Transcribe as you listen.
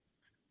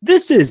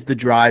This is the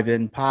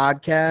Drive-In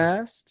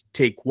Podcast.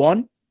 Take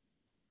one.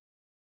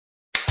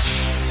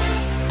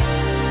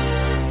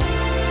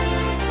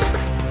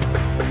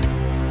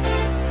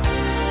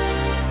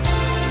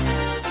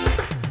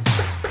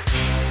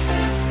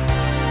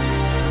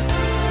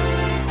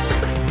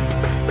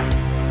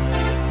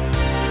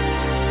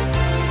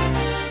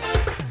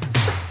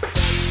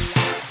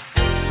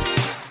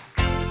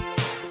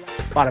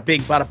 Bada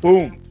bing, bada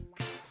boom.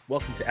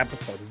 Welcome to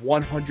episode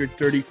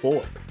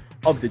 134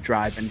 of the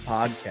Drive-In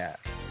Podcast.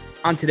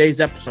 On today's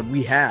episode,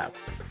 we have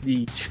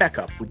the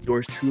checkup with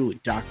yours truly,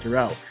 Dr.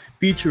 O,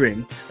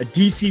 featuring a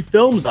DC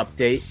Films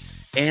update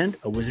and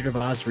a Wizard of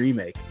Oz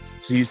remake.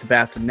 So use the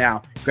bathroom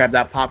now, grab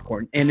that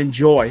popcorn, and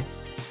enjoy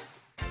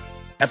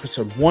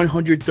episode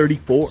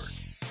 134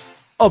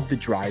 of the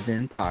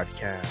Drive-In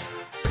Podcast.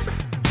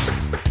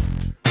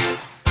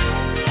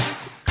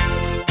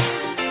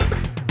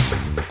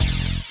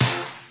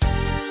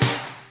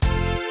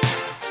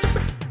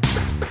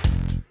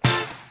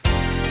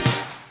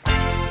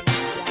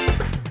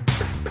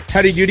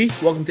 Howdy doody,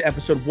 welcome to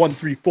episode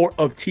 134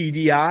 of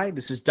TDI.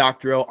 This is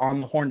Dr. O on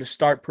the horn to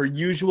start per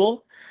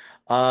usual.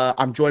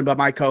 I'm joined by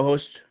my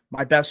co-host,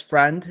 my best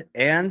friend,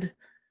 and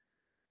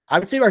I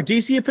would say our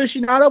DC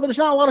aficionado, but there's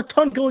not a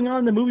ton going on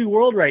in the movie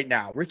world right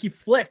now. Ricky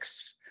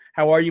Flicks,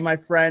 how are you, my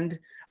friend?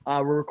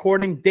 We're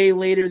recording a day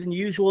later than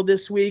usual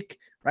this week,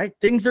 right?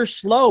 Things are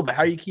slow, but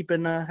how are you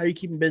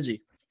keeping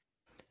busy?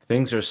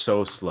 Things are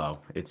so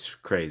slow. It's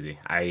crazy.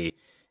 I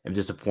am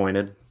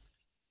disappointed,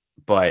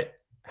 but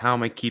how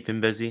am I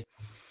keeping busy?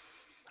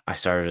 I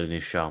started a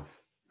new show.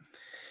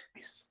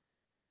 Nice.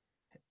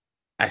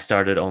 I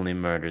started Only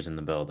Murders in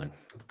the Building.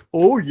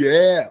 Oh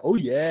yeah.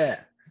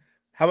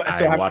 How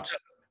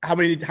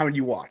many do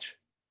you watch?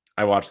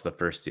 I watched the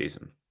first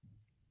season.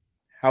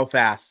 How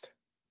fast?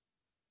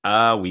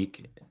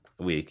 Week.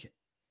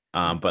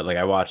 But like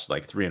I watched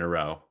like 3 in a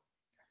row.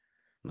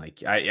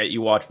 Like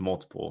you watch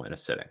multiple in a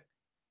sitting.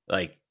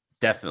 Like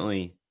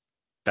definitely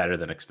better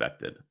than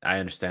expected. I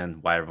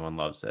understand why everyone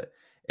loves it.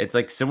 It's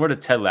like similar to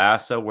Ted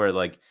Lasso, where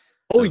like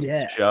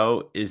the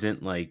show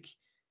isn't like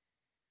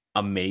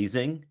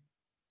amazing,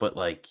 but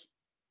like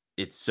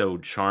it's so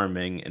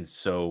charming and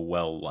so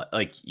well,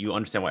 like you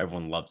understand why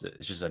everyone loves it.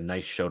 It's just a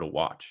nice show to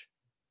watch.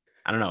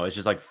 I don't know. It's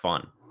just like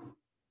fun.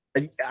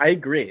 I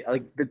agree.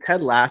 Like the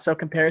Ted Lasso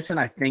comparison,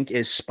 I think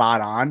is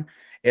spot on.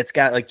 It's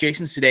got like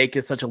Jason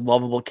Sudeikis, such a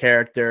lovable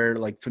character,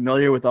 like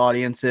familiar with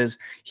audiences.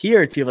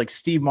 Here, you have like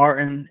Steve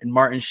Martin and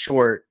Martin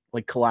Short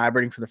like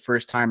collaborating for the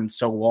first time in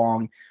so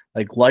long.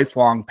 Like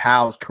lifelong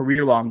pals,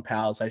 career-long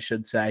pals, I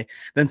should say.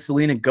 Then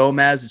Selena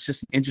Gomez, it's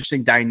just an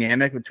interesting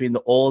dynamic between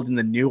the old and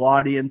the new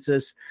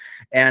audiences.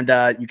 And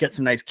you get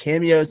some nice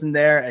cameos in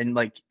there. And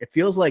like it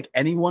feels like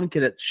anyone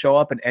could show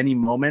up at any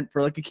moment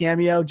for like a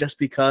cameo just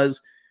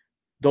because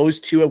those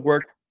two have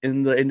worked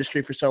in the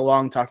industry for so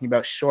long, talking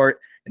about Short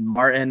and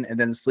Martin. And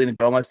then Selena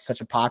Gomez is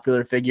such a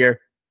popular figure.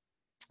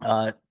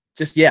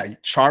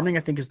 Charming,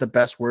 I think, is the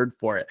best word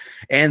for it.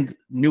 And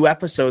new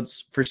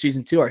episodes for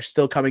season 2 are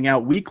still coming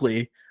out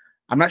weekly.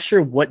 I'm not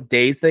sure what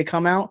days they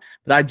come out,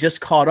 but I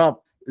just caught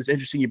up. It's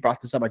interesting you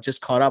brought this up. I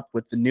just caught up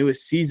with the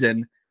newest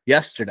season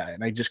yesterday,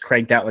 and I just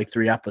cranked out like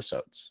 3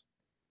 episodes.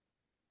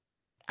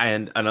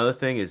 And another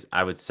thing is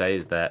I would say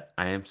is that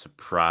I am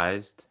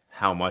surprised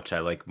how much I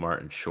like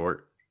Martin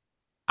Short.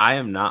 I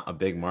am not a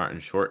big Martin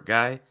Short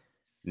guy.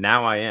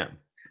 Now I am.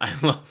 I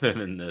love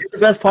him in this. It's the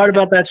best part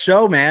about that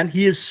show, man.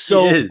 He is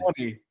so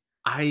funny.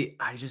 I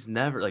just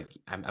never like.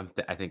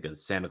 I think of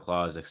Santa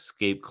Claus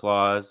Escape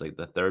Clause, like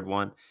the third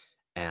one.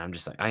 And I'm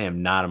just like, I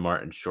am not a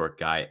Martin Short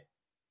guy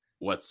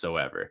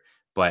whatsoever.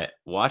 But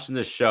watching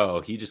the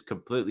show, he just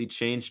completely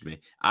changed me.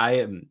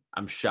 I'm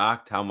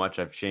shocked how much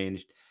I've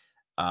changed.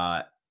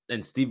 And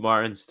Steve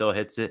Martin still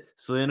hits it.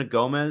 Selena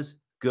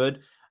Gomez,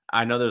 good.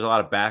 I know there's a lot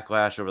of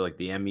backlash over like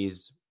the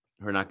Emmys,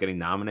 her not getting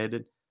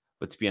nominated.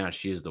 But to be honest,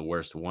 she is the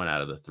worst one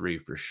out of the 3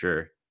 for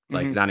sure.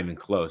 Like not even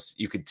close.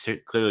 You could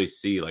clearly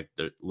see like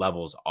the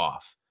levels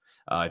off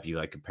if you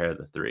like compare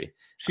the 3.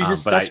 She's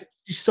just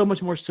she's so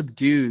much more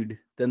subdued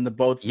than the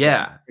both.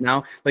 Yeah. You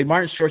know, like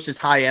Martin Short's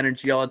just high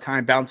energy all the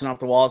time, bouncing off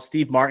the walls.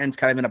 Steve Martin's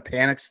kind of in a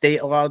panic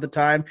state a lot of the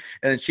time.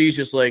 And then she's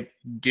just like,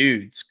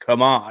 dudes,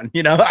 come on.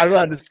 You know, I don't know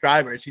how to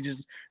describe her.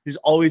 She's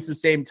always the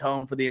same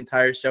tone for the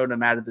entire show, no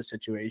matter the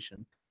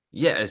situation.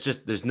 Yeah, it's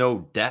just there's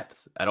no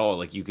depth at all.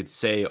 Like you could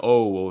say,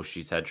 oh, well,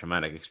 she's had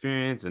traumatic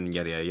experience and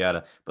yada, yada,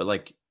 yada. But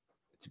like,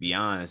 to be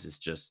honest, it's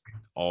just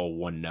all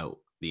one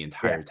note the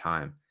entire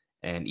time.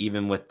 And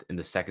even in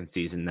the second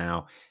season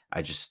now,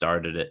 I just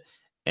started it.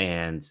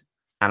 And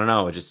I don't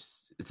know,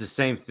 it's the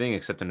same thing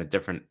except in a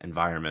different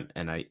environment.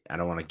 And I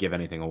don't want to give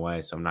anything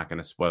away, so I'm not going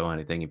to spoil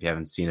anything if you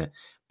haven't seen it.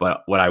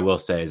 But what I will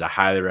say is I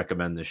highly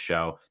recommend this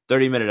show.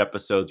 30-minute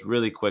episodes,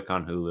 really quick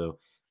on Hulu.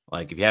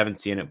 Like if you haven't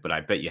seen it, but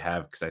I bet you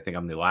have because I think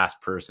I'm the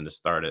last person to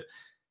start it,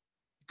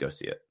 go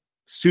see it.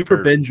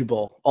 Super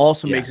bingeable.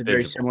 Also makes it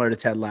very similar to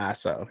Ted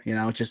Lasso. You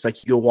know, it's just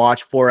like you'll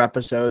watch 4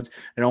 episodes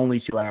and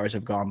only 2 hours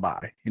have gone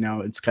by. You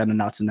know, it's kind of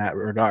nuts in that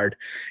regard.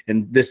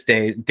 In this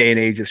day and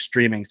age of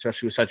streaming,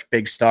 especially with such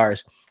big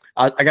stars.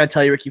 I gotta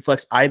tell you, Ricky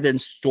Flex, I've been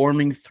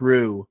storming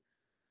through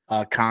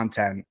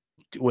content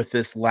with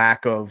this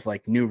lack of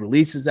like new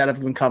releases that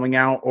have been coming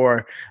out,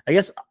 or I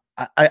guess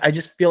I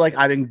just feel like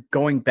I've been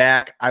going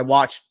back. I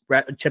watched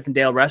Chip and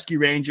Dale Rescue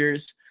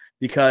Rangers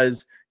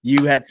because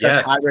you had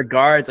such high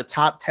regards, a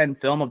top 10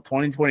 film of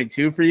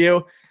 2022 for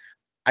you.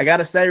 I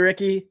gotta say,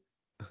 Ricky,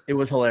 it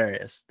was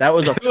hilarious. That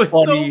was It was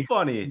so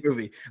funny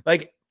movie.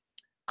 Like,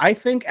 I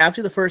think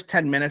after the first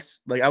 10 minutes,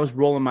 like I was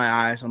rolling my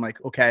eyes. I'm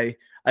like, okay,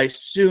 I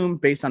assume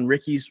based on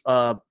Ricky's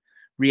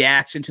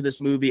reaction to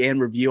this movie and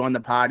review on the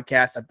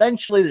podcast,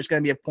 eventually there's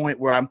going to be a point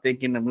where I'm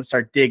thinking I'm going to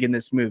start digging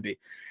this movie.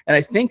 And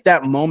I think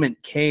that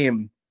moment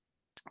came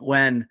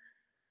when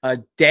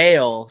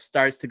Dale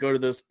starts to go to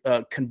those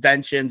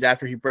conventions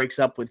after he breaks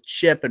up with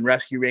Chip and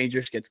Rescue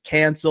Rangers gets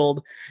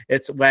canceled.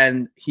 It's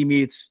when he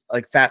meets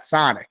like Fat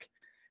Sonic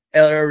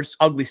or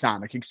Ugly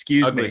Sonic,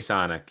 Ugly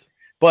Sonic.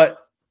 But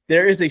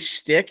there is a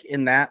shtick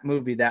in that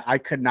movie that I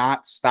could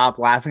not stop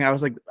laughing. I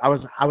was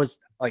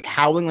like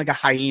howling like a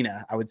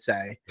hyena, I would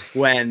say,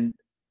 when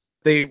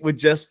they would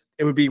just,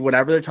 it would be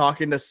whenever they're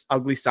talking to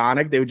Ugly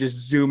Sonic, they would just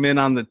zoom in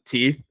on the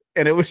teeth.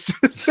 And it was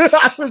just,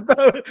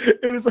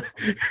 it was like,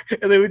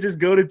 and they would just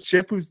go to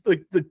Chip, who's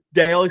like the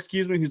Dale,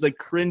 who's like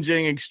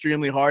cringing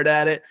extremely hard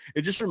at it.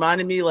 It just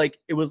reminded me like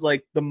it was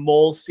like the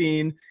mole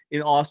scene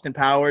in Austin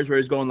Powers where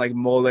he's going like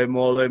mole,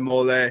 mole,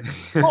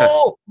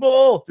 mole,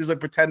 mole. Just like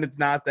pretend it's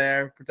not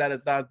there,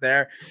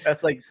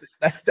 That's like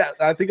that.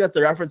 I think that's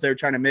the reference they were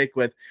trying to make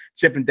with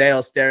Chip and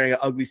Dale staring at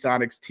Ugly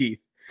Sonic's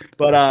teeth.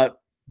 But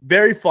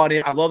very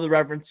funny. I love the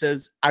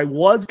references. I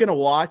was gonna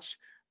watch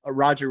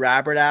Roger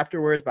Rabbit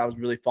afterwards, but I was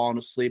really falling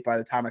asleep by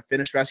the time I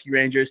finished Rescue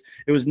Rangers.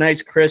 It was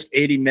nice, crisp,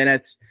 80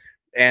 minutes.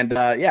 And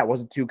it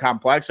wasn't too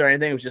complex or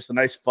anything. It was just a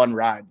nice, fun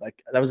ride.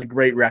 Like, that was a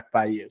great rec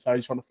by you. So I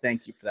just want to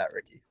thank you for that,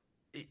 Ricky.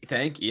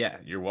 Yeah,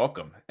 you're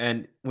welcome.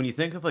 And when you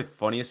think of like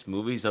funniest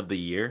movies of the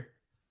year,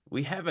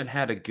 we haven't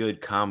had a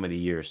good comedy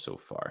year so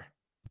far.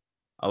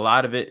 A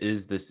lot of it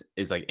is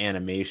like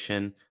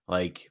animation,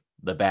 like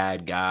The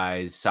Bad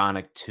Guys,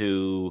 Sonic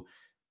 2,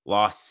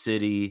 Lost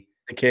City,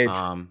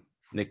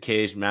 Nick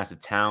Cage, Massive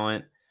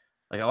Talent.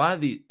 Like a lot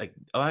of these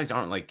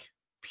aren't like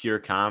pure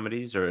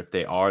comedies, or if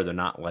they are, they're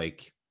not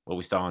like what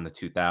we saw in the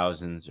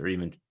 2000s or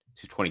even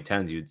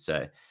 2010s, you'd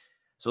say.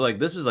 So like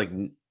this was like,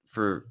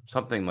 for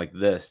something like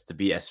this to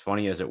be as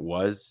funny as it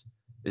was,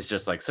 it's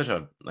just like such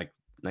a like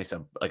nice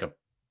like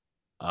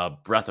a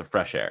breath of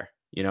fresh air.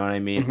 You know what I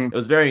mean? Mm-hmm. It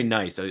was very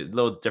nice, a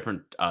little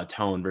different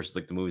tone versus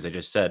like the movies I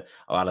just said.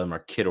 A lot of them are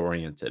kid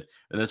oriented,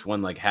 and this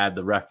one like had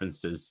the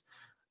references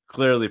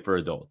clearly for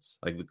adults,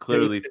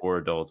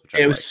 which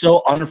it was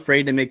so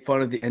unafraid to make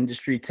fun of the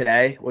industry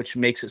today, which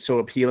makes it so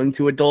appealing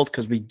to adults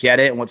because we get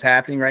it and what's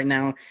happening right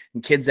now.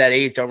 And kids that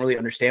age don't really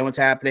understand what's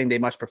happening. They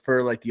much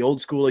prefer like the old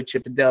school, like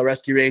Chip and Dale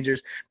Rescue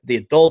Rangers, the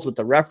adults with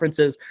the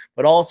references,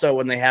 but also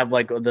when they have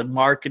like the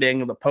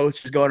marketing of the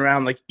posters going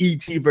around, like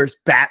E.T. versus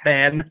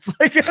Batman. It's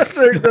like they're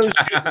shooting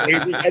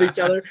lasers at each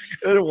other.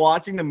 And they're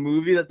watching the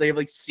movie that they have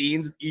like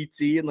scenes of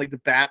E.T. and like the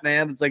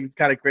Batman. It's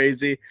kind of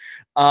crazy.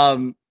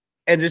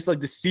 And just like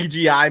the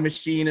CGI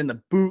machine and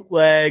the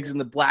bootlegs and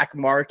the black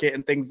market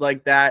and things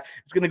like that,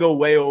 it's gonna go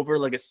way over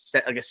like a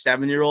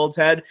 7-year-old's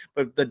head.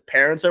 But the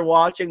parents are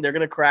watching; they're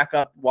gonna crack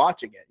up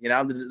watching it. You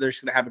know, they're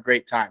just gonna have a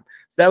great time.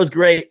 So that was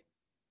great.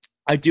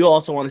 I do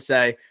also want to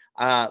say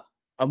a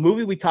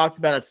movie we talked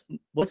about.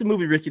 What's a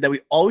movie, Ricky, that we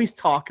always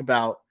talk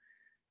about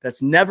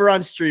that's never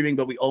on streaming,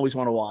 but we always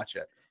want to watch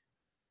it.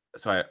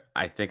 So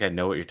I think I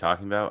know what you're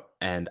talking about,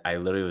 and I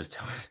literally was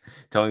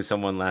telling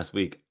someone last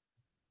week,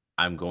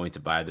 I'm going to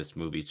buy this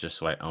movie just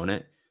so I own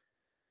it.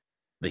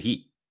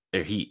 Heat,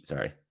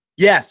 sorry.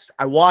 Yes,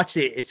 I watched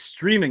it. It's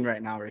streaming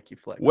right now, Ricky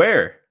Flick.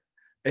 Where?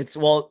 I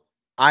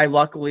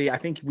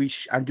think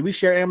do we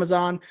share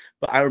Amazon?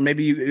 But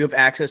maybe you have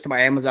access to my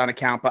Amazon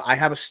account, but I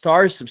have a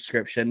Starz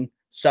subscription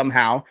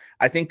somehow.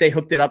 I think they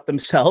hooked it up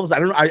themselves. I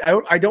don't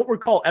know. I don't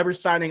recall ever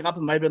signing up.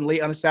 It might have been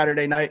late on a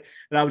Saturday night,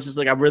 and I was just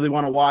like, I really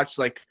want to watch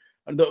like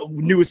the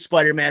newest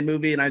Spider-Man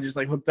movie, and I just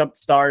like hooked up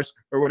Starz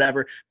or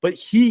whatever. But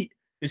Heat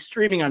is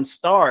streaming on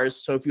Starz,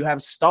 so if you have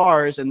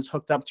Starz and it's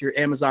hooked up to your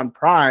Amazon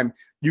Prime,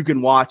 you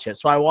can watch it.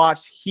 So I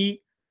watched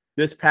Heat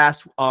this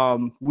past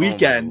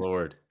weekend. Oh my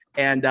Lord.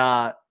 And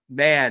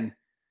man,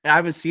 I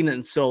haven't seen it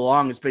in so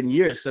long. It's been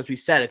years. As we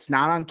said, it's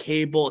not on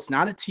cable. It's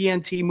not a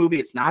TNT movie.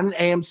 It's not an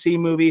AMC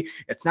movie.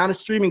 It's not a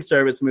streaming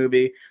service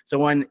movie. So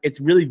when it's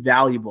really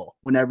valuable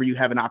whenever you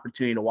have an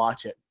opportunity to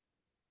watch it.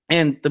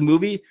 And the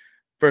movie,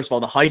 first of all,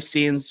 the heist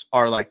scenes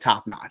are like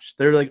top notch.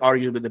 They're like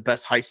arguably the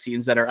best heist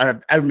scenes that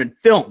have ever been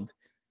filmed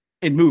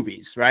in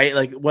movies, right?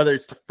 Like whether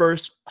it's the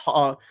first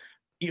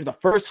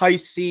heist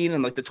scene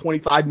and like the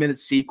 25-minute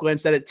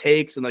sequence that it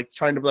takes and like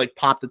trying to like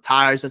pop the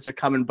tires as they're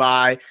coming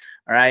by,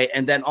 all right?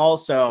 And then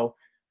also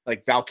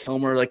like Val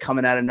Kilmer like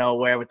coming out of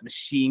nowhere with the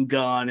machine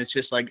gun. It's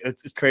just like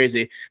it's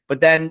crazy.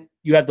 But then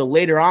you have the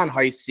later on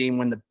heist scene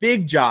when the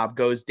big job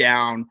goes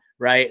down,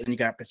 right? And you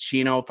got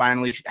Pacino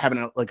finally having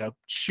a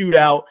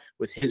shootout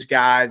with his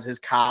guys, his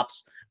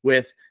cops,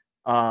 with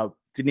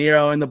De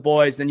Niro and the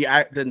boys. Then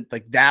then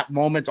like that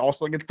moment's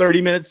also like a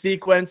 30-minute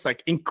sequence,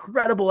 like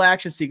incredible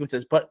action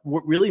sequences. But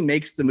what really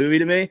makes the movie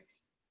to me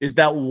is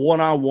that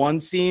one-on-one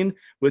scene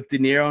with De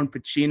Niro and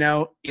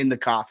Pacino in the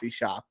coffee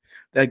shop.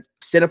 Like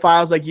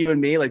cinephiles like you and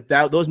me, like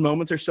that, those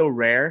moments are so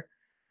rare.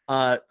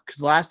 Because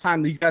the last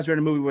time these guys were in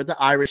a movie with the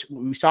Irish,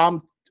 we saw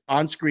them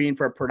on screen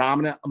for a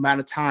predominant amount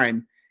of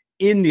time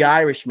in The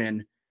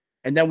Irishman,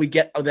 and then we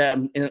get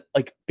them in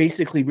like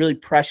basically really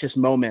precious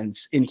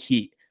moments in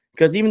Heat.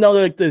 Because even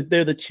though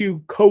they're the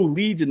two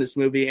co-leads in this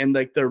movie and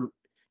like their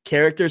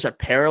characters are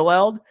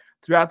paralleled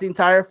throughout the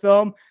entire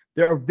film,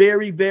 there are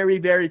very, very,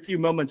 very few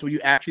moments where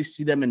you actually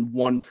see them in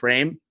one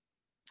frame.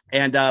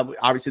 And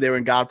obviously they were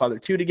in Godfather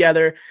 2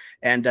 together,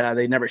 and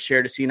they never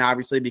shared a scene,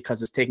 obviously,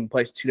 because it's taking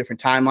place 2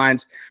 different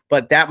timelines.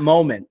 But that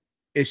moment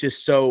is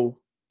just so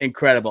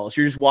incredible.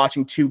 So you're just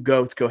watching 2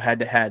 goats go head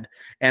to head.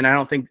 And I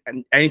don't think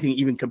anything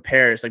even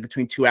compares like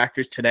between 2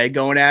 actors today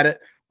going at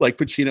it, like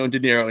Pacino and De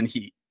Niro in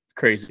Heat. It's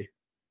crazy.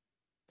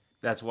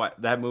 That's why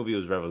that movie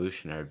was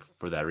revolutionary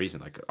for that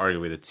reason. Like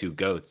arguably the 2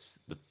 goats,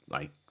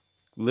 like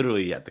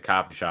literally at the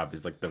coffee shop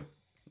is like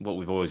what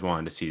we've always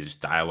wanted to see,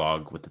 just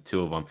dialogue with the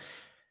 2 of them.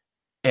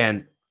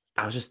 And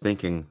I was just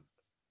thinking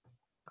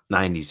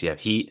 90s, you have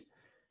Heat,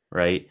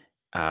 right?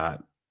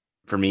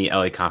 For me,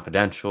 LA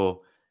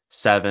Confidential,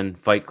 Seven,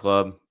 Fight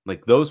Club,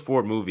 like those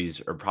 4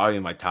 movies are probably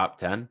in my top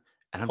 10.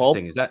 And I'm just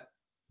thinking, is that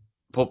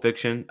Pulp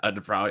Fiction?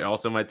 Probably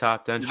also my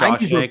top 10.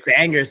 90s were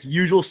bangers.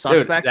 Usual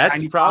Suspect.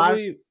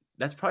 Dude,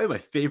 that's probably my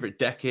favorite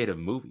decade of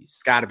movies.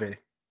 It's gotta be.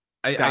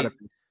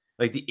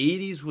 Like the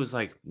 80s was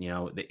like, the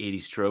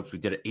 80s tropes. We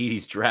did an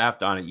 80s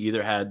draft on it. You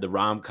either had the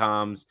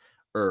rom-coms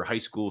or high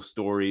school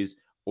stories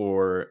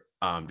or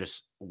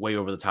just way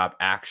over the top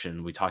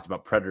action. We talked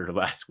about Predator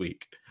last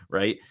week,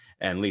 right?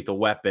 And Lethal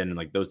Weapon and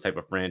like those type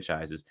of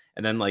franchises.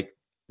 And then like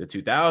the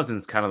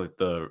 2000s, kind of like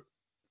the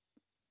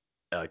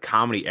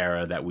comedy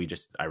era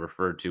that I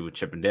referred to with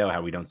Chip and Dale,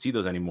 how we don't see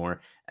those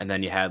anymore. And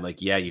then you had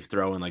like, you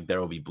throw in like There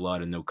Will Be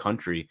Blood and No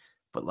Country,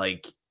 but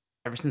like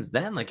ever since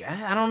then, like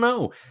I don't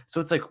know. So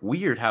it's like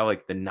weird how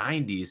like the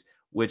 90s,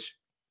 which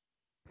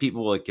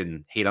people like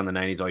can hate on the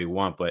 90s all you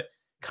want, but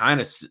kind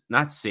of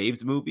not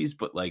saved movies,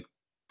 but like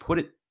put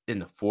it in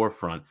the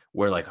forefront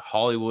where like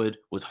Hollywood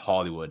was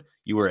Hollywood.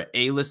 You were an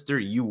A-lister,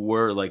 you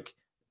were like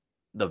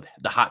the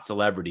hot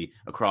celebrity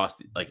across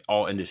like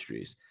all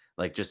industries.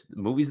 Like just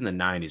movies in the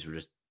 90s were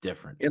just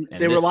different. And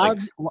there were a lot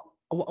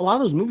of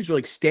those movies were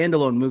like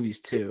standalone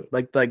movies too.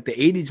 Like the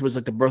 80s was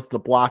like the birth of the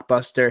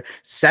blockbuster.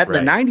 The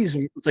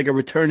 90s was like a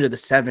return to the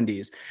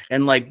 70s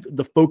and like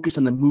the focus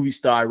on the movie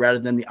star rather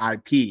than the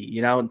IP.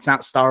 It's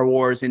not Star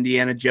Wars,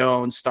 Indiana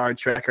Jones, Star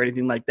Trek, or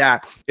anything like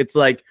that. It's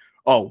like,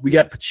 oh, we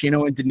got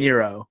Pacino and De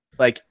Niro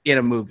like in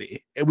a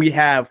movie. We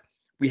have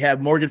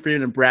Morgan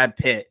Freeman and Brad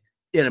Pitt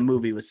in a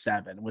movie with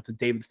Seven, with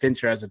David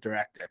Fincher as a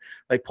director,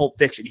 like Pulp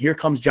Fiction. Here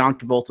comes John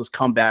Travolta's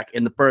comeback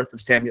in the birth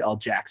of Samuel L.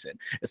 Jackson.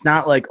 It's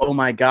not like, oh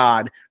my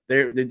God,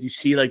 did you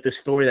see like the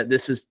story that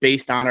this is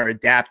based on or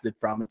adapted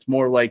from? It's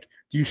more like,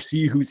 do you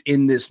see who's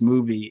in this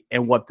movie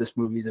and what this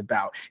movie is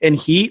about? And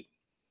Heat,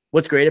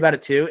 what's great about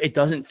it too, it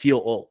doesn't feel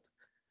old.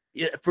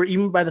 For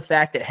even by the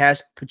fact that it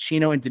has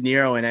Pacino and De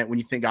Niro in it, when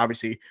you think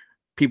obviously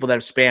people that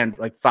have spanned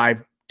like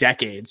 5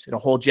 decades and a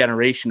whole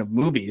generation of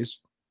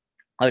movies,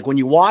 like when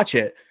you watch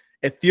it,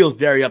 it feels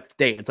very up to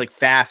date. It's like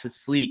fast, it's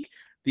sleek.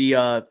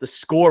 The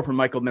score from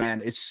Michael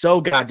Mann is so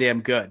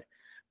goddamn good.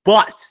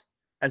 But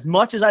as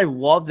much as I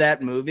love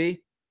that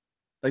movie,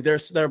 like there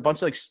are a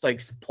bunch of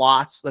like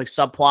plots, like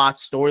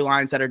subplots,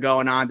 storylines that are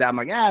going on that I'm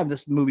like,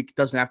 this movie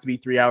doesn't have to be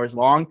 3 hours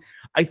long.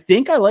 I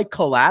think I like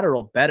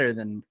Collateral better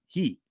than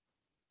Heat.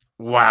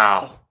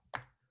 Wow.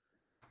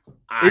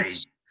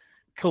 It's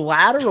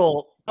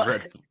Collateral.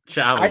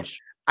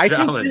 Challenge.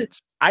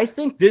 I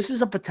think this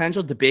is a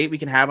potential debate we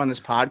can have on this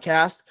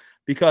podcast,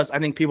 because I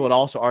think people would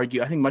also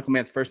argue. I think Michael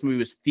Mann's first movie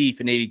was Thief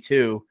in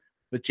 '82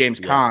 with James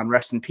Caan,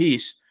 rest in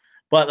peace.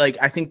 But like,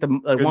 I think the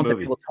ones that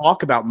people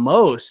talk about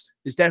most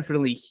is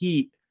definitely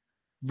Heat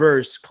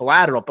versus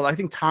Collateral. But I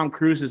think Tom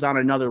Cruise is on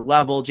another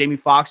level. Jamie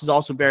Foxx is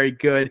also very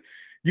good.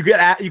 You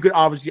could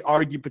obviously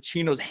argue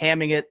Pacino's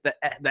hamming it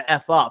the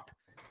F up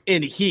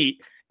in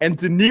Heat, and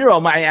De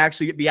Niro might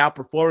actually be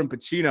outperforming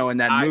Pacino in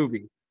that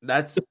movie.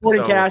 That's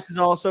supporting cast is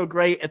also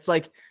great. It's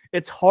like,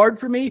 it's hard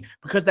for me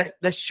because that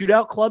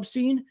shootout club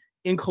scene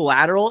in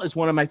Collateral is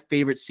one of my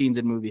favorite scenes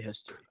in movie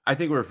history. I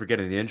think we're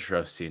forgetting the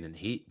intro scene in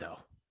Heat though.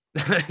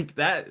 Like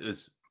that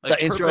is like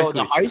the intro,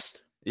 the heist.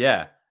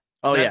 Yeah.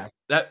 That's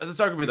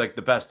arguably like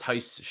the best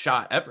heist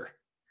shot ever.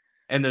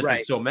 And there's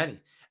been so many.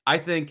 I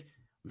think,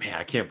 man,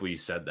 I can't believe you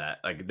said that.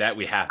 Like that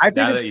we have to. I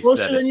think it's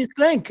closer than you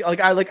think. Like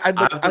I have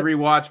to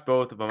rewatch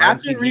both of them.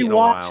 After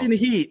rewatching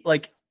Heat,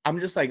 like I'm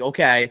just like,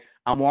 okay,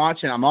 I'm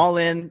watching. I'm all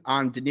in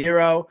on De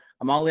Niro.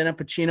 I'm all in on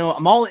Pacino.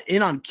 I'm all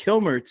in on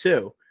Kilmer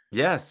too.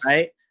 Yes.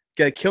 Right.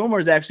 Kilmer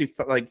is actually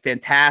like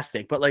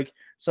fantastic, but like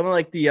some of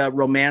like the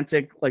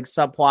romantic like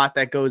subplot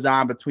that goes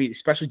on between,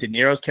 especially De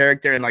Niro's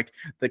character and like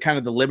the kind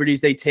of the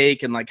liberties they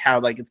take and like how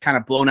like it's kind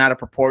of blown out of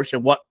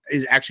proportion what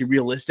is actually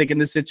realistic in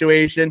this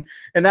situation,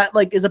 and that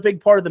like is a big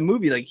part of the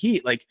movie. Like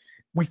Heat, like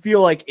we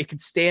feel like it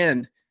could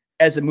stand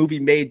as a movie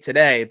made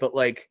today, but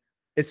like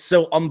it's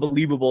so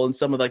unbelievable in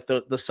some of like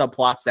the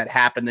subplots that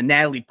happen. The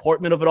Natalie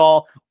Portman of it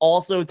all,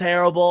 also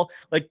terrible.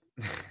 Like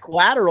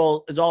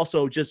Collateral is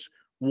also just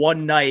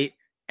one night,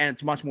 and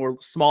it's much more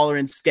smaller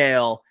in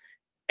scale,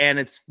 and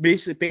it's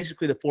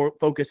basically the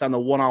focus on the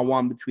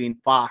one-on-one between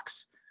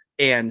Fox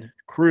and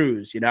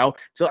Cruise, you know.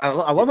 So I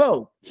love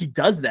how he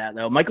does that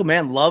though. Michael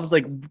Mann loves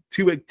like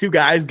two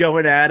guys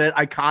going at it,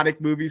 iconic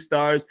movie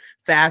stars,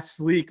 fast,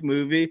 sleek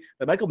movie.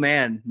 But Michael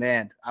Mann,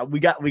 man, we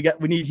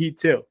need Heat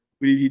too.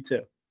 We need Heat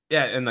too.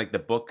 Yeah, and like the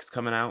book's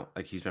coming out.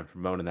 Like he's been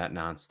promoting that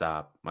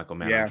nonstop, Michael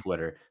Mann on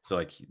Twitter. So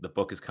like the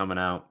book is coming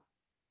out.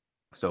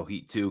 So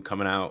Heat 2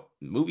 coming out.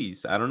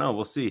 Movies, I don't know.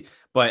 We'll see.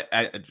 But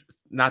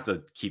not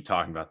to keep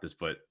talking about this,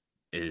 but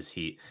it is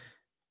Heat.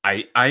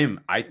 I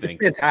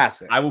think it's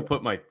fantastic. I will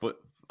put my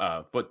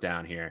foot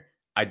down here.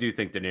 I do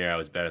think De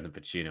Niro is better than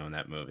Pacino in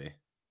that movie.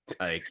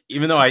 Like,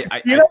 even though I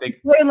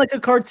think playing like a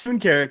cartoon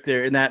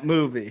character in that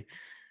movie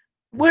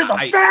with a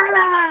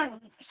fat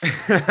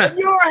ass in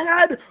your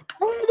head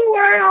all the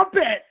way up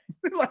it.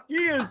 Like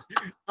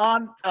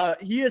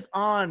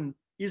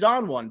he's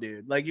on one,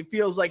 dude. Like it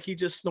feels like he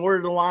just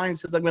snorted a line,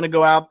 says I'm gonna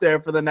go out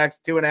there for the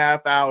next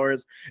 2.5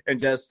 hours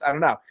and just I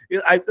don't know.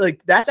 I like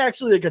that's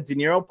actually like a De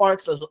Niro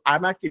part. So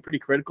I'm actually pretty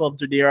critical of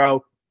De Niro.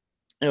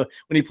 You know,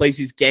 when he plays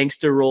these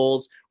gangster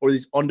roles or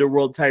these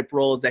underworld type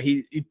roles, that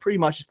he pretty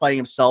much is playing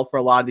himself for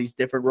a lot of these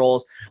different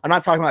roles. I'm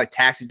not talking about like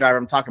Taxi Driver.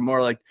 I'm talking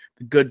more like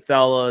the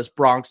Goodfellas,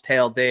 Bronx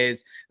Tale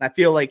days. And I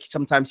feel like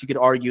sometimes you could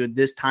argue in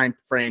this time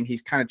frame,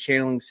 he's kind of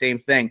channeling the same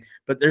thing,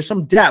 but there's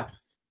some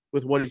depth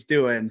with what he's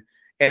doing.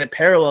 And it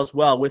parallels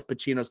well with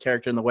Pacino's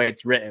character in the way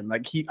it's written.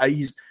 Like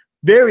he's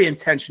very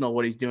intentional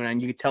what he's doing,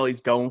 and you can tell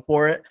he's going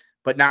for it,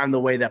 but not in the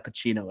way that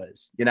Pacino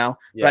is, you know?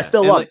 Yeah. But I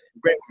still love like,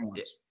 great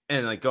ones.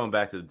 And like going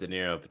back to the De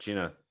Niro,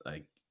 Pacino,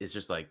 like it's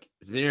just like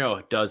De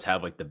Niro does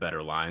have like the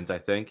better lines, I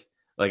think.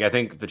 Like I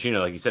think Pacino,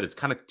 like you said, it's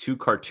kind of too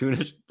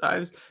cartoonish at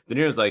times. De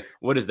Niro's like,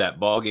 what is that?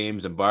 Ball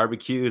games and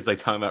barbecues, like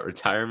talking about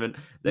retirement.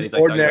 Then he's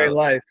like ordinary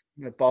life.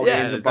 Ball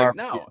games and like,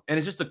 no. And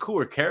it's just a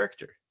cooler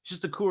character. It's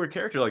just a cooler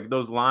character, like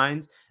those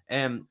lines.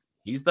 And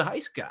he's the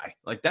heist guy.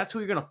 Like that's who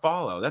you're gonna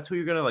follow. That's who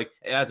you're gonna like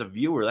as a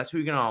viewer. That's who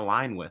you're gonna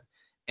align with.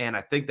 And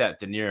I think that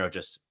De Niro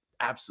just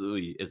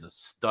absolutely is a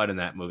stud in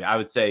that movie. I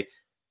would say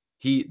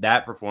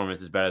that performance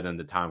is better than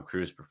the Tom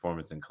Cruise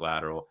performance in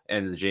Collateral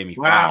and the Jamie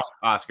Foxx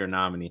Oscar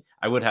nominee.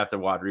 I would have to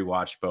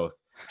rewatch both.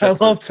 I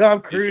love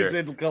Tom Cruise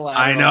in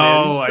Collateral. I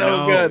know, man.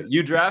 So good.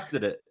 You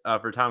drafted it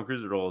for Tom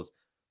Cruise roles,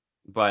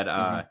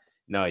 but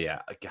no, yeah,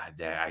 God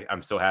damn,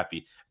 I'm so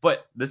happy.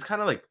 But this kind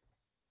of like,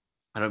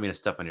 I don't mean to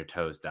step on your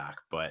toes,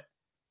 Doc, but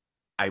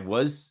I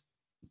was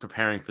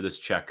preparing for this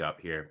checkup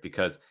here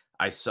because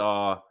I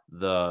saw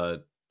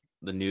the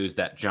news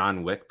that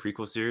John Wick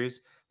prequel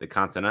series, The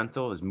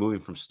Continental, is moving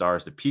from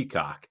Stars to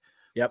Peacock.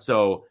 Yep.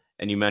 So,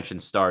 and you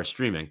mentioned Stars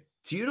streaming.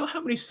 Do you know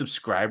how many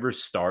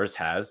subscribers Stars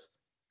has?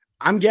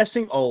 I'm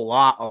guessing a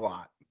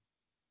lot.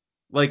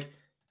 Like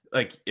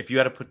if you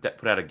had to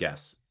put out a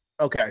guess.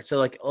 Okay, so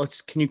like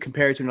can you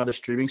compare it to another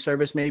streaming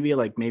service maybe?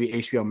 Like maybe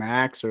HBO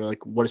Max, or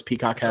like what does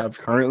Peacock have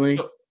currently?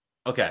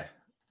 Okay.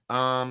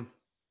 I'll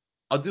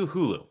do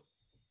Hulu.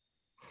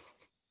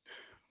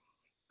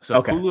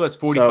 So Hulu has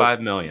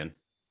 45 million.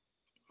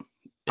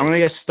 I'm going to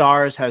guess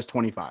Stars has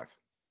 25.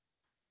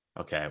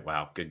 Okay,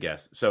 wow, good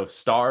guess. So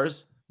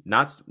Stars,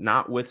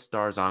 not with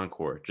Stars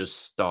Encore,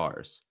 just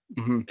Stars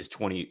is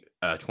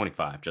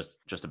 25, just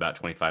about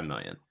 25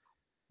 million.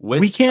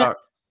 We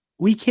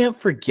can't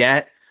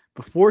forget,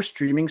 before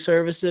streaming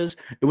services,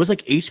 it was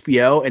like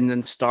HBO, and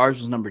then Stars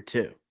was number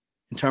 2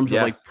 in terms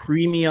of like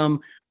premium,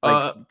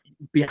 like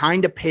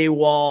behind a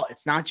paywall.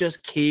 It's not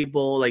just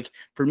cable. Like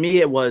for me,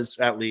 it was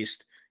at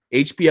least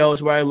HBO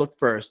is where I looked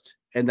first,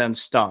 and then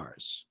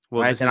Stars.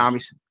 Well, right?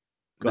 Obviously,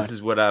 this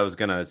is what I was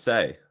gonna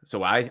say.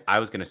 So I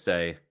was gonna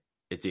say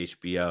it's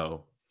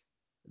HBO,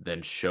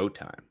 then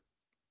Showtime.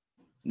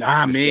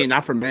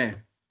 Not for me.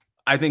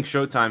 I think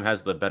Showtime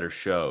has the better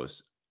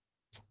shows.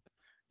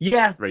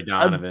 Yeah, Ray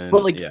Donovan.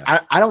 But like,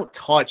 I don't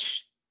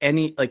touch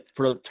any, like,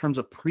 for terms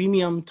of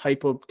premium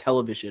type of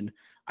television,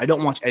 I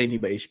don't watch anything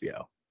but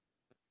HBO.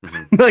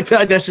 Like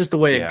that's just the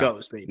way it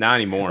goes, baby. Not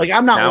anymore. Like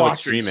I'm not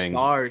watching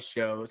Stars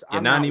shows.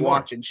 I'm not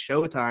watching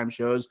Showtime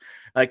shows.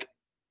 Like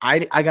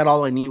I got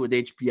all I need with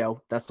HBO.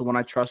 That's the one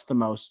I trust the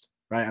most.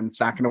 Right? I'm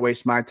not going to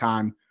waste my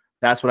time.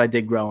 That's what I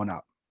did growing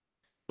up.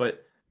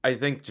 But I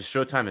think just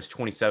Showtime has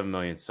 27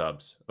 million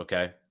subs.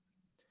 Okay.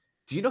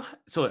 Do you know?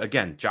 So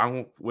again,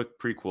 John Wick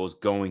prequel is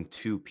going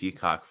to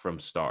Peacock from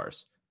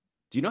Stars.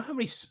 Do you know how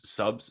many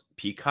subs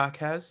Peacock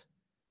has?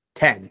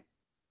 10.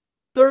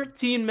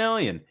 13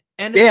 million.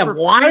 And damn,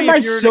 why am I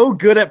so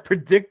good at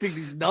predicting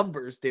these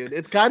numbers, dude?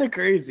 It's kind of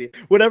crazy.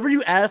 Whenever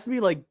you ask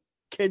me, like,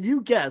 can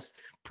you guess?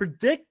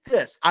 predict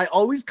this. I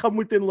always come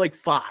within like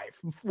 5.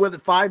 Whether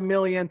 5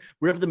 million,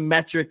 whatever the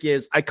metric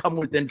is, I come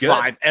within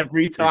 5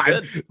 every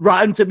time.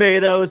 Rotten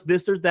Tomatoes,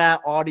 this or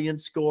that,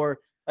 audience score.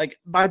 Like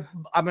my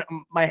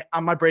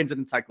brain's an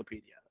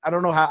encyclopedia. I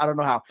don't know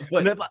how.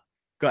 But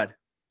good.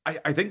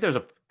 I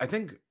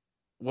think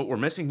what we're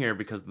missing here,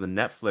 because of the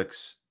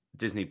Netflix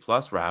Disney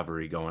Plus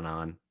rivalry going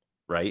on,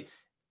 right?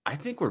 I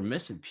think we're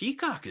missing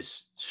Peacock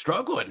is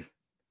struggling.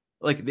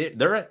 Like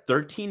they're at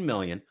 13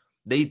 million.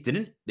 They've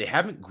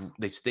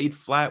stayed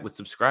flat with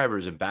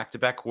subscribers in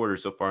back-to-back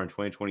quarters so far in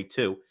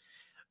 2022.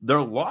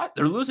 They're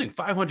losing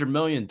 $500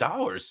 million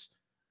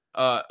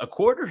a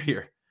quarter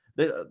here.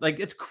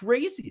 It's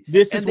crazy.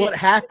 This is what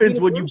happens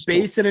when you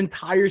base an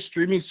entire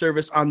streaming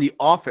service on The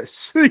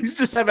Office. You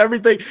just have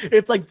everything.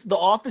 It's like The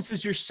Office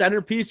is your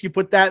centerpiece. You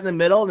put that in the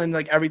middle, and then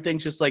like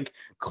everything's just like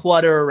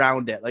clutter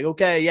around it. Like,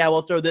 okay, yeah,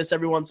 we'll throw this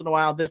every once in a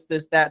while. This,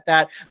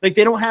 that. Like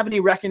they don't have any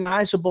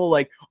recognizable.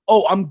 Like,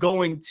 oh, I'm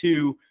going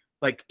to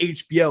like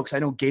HBO because I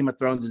know Game of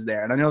Thrones is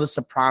there, and I know The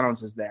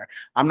Sopranos is there.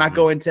 I'm not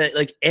going to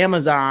like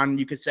Amazon.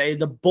 You could say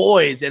The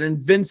Boys and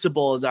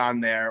Invincible is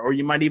on there, or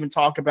you might even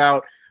talk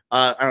about.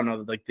 I don't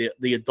know, like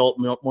the adult,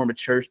 more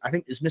mature. I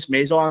think is Miss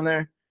Maisel on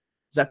there.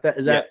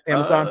 Is that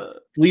Amazon?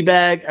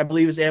 Fleabag, I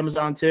believe, is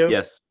Amazon too.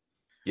 Yes.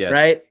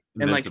 Right.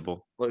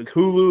 Invincible. And like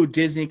Hulu,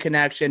 Disney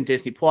Connection,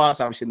 Disney Plus,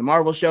 obviously the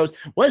Marvel shows.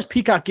 What has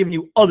Peacock given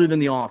you other than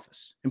The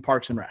Office and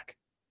Parks and Rec?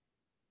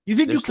 You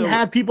think you can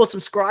have people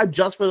subscribe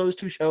just for those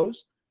 2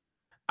 shows?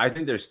 I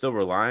think they're still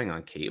relying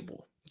on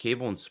cable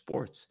and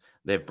sports.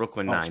 They have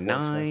Brooklyn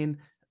Nine-Nine,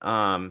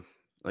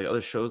 like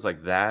other shows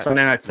like that.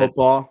 Sunday Night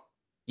Football.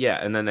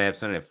 Yeah, and then they have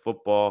Sunday Night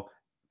Football,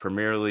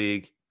 Premier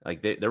League.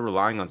 Like they're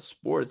relying on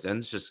sports, and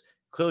it's just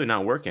clearly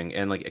not working.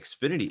 And like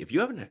Xfinity, if you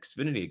have an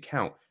Xfinity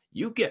account,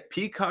 you get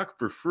Peacock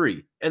for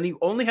free, and you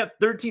only have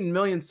 13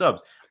 million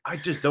subs. I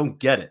just don't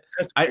get it.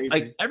 That's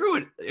crazy.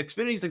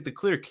 Xfinity is like the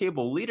clear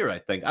cable leader. I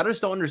think I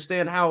just don't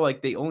understand how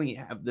like they only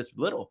have this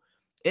little,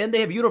 and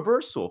they have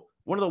Universal,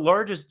 one of the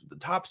largest, the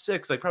top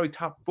 6, like probably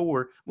top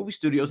 4 movie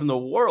studios in the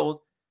world.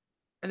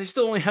 And they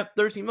still only have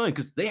 13 million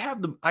because they have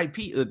the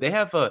IP. They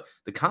have the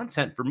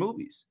content for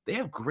movies. They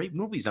have great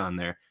movies on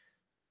there,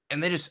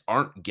 and they just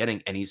aren't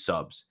getting any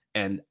subs.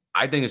 And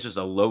I think it's just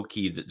a low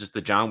key, just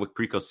the John Wick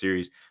prequel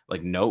series.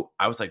 Like, no,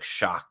 I was like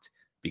shocked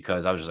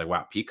because I was just like,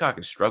 wow, Peacock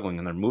is struggling,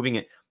 and they're moving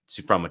it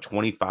from a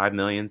 25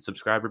 million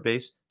subscriber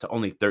base to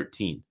only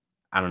 13.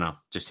 I don't know,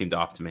 just seemed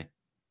off to me.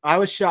 I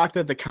was shocked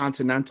that the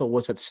Continental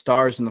was at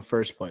Stars in the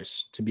first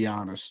place, to be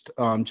honest.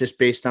 Just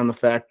based on the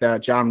fact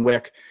that John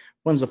Wick.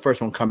 When's the first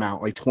one come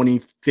out? Like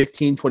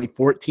 2015,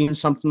 2014,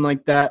 something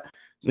like that.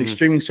 Like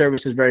streaming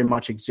services very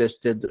much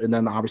existed. And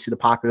then obviously the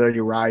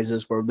popularity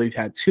rises where they've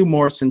had 2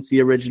 more since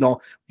the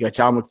original. We got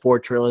John Wick 4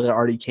 trailer that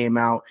already came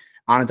out.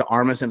 Ana de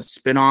Armas and a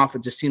spinoff.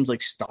 It just seems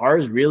like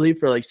Stars really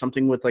for like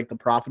something with like the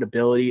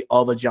profitability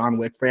of a John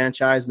Wick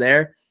franchise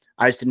there.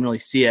 I just didn't really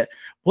see it.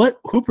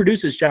 Who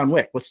produces John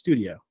Wick? What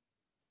studio?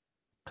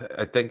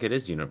 I think it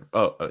is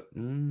Universal.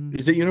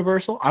 Is it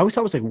Universal? I always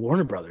thought it was like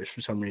Warner Brothers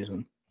for some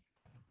reason.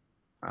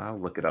 I'll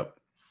look it up.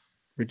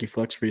 Ricky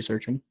Flex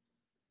researching.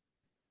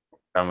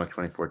 John Wick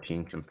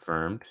 2014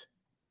 confirmed.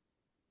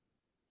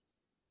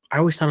 I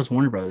always thought it was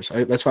Warner Brothers.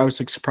 That's why I was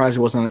like surprised it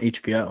wasn't on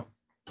HBO.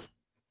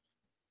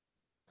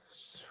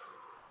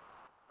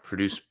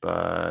 Produced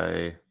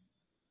by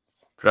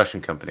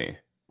production company.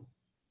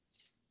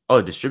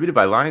 Oh, distributed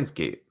by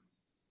Lionsgate.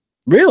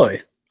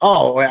 Really?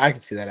 Oh, wait, I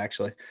can see that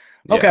actually.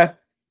 Yeah. Okay.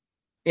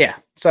 Yeah.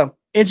 So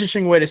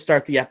interesting way to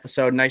start the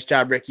episode. Nice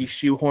job, Ricky,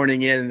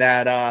 shoehorning in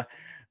that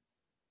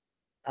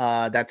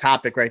that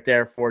topic right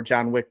there for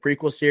John Wick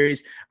prequel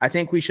series. I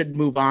think we should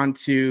move on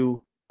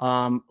to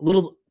a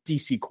little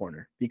DC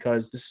corner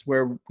because this is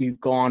where we've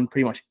gone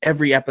pretty much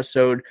every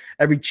episode,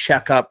 every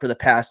checkup for the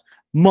past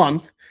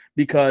month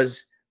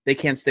because they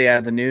can't stay out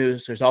of the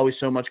news. There's always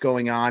so much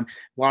going on.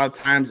 A lot of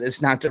times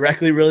it's not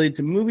directly related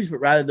to movies, but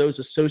rather those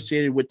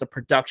associated with the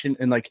production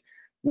and like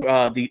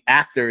the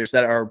actors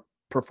that are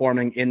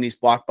performing in these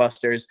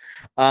blockbusters.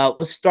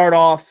 Let's start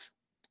off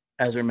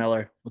Ezra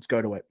Miller. Let's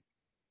go to it.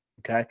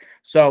 Okay,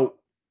 so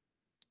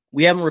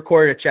we haven't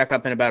recorded a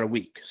checkup in about a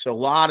week. So a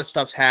lot of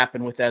stuff's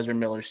happened with Ezra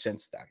Miller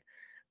since then.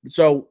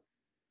 So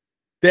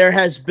there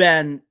has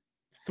been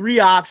 3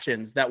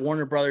 options that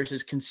Warner Brothers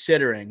is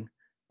considering,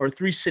 or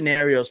 3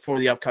 scenarios for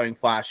the upcoming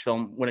Flash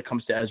film when it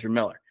comes to Ezra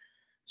Miller.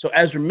 So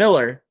Ezra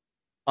Miller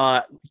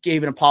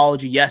gave an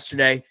apology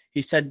yesterday.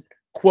 He said,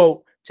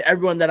 quote, "To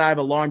everyone that I've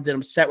alarmed and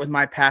upset with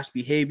my past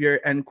behavior,"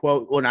 end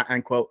quote, well, not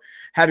end quote,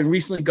 "having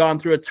recently gone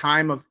through a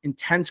time of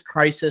intense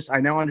crisis, I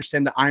now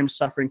understand that I am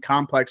suffering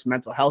complex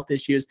mental health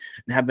issues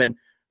and have been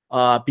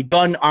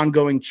begun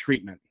ongoing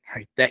treatment,"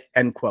 right? That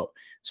end quote.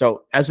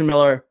 So Ezra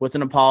Miller with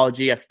an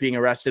apology after being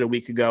arrested a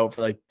week ago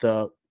for like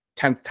the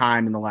 10th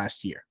time in the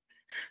last year.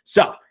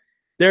 So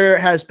there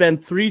has been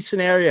 3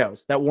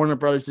 scenarios that Warner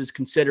Brothers is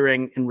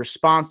considering in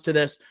response to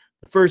this.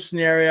 The first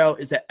scenario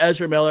is that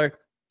Ezra Miller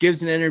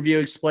gives an interview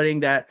explaining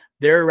that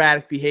their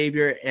erratic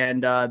behavior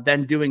and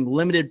then doing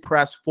limited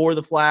press for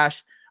The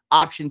Flash.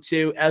 Option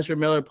 2, Ezra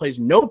Miller plays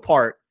no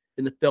part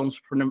in the film's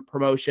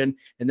promotion.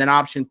 And then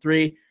option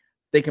 3,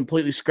 they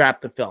completely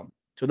scrap the film.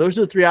 So those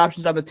are the 3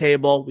 options on the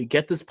table. We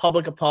get this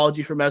public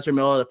apology from Ezra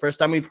Miller, the first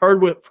time we've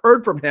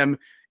heard from him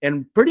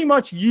in pretty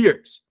much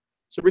years.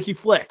 So Ricky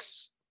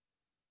Flicks,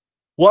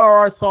 what are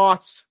our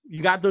thoughts?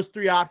 You got those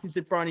 3 options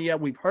in front of you.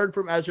 We've heard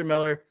from Ezra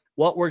Miller.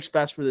 What works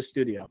best for the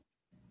studio?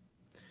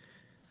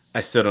 I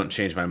still don't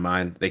change my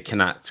mind. They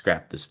cannot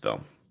scrap this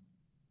film.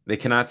 They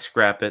cannot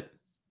scrap it.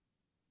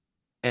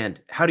 And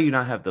how do you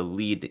not have the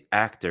lead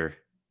actor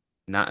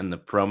not in the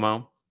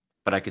promo?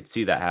 But I could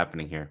see that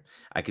happening here.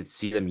 I could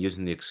see them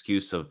using the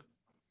excuse of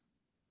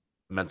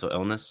mental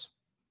illness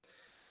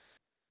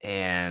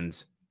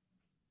and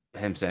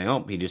him saying,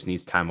 oh, he just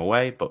needs time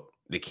away, but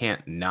they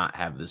can't not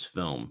have this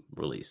film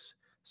release.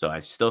 So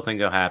I still think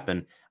it'll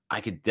happen.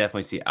 I could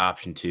definitely see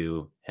option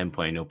 2, him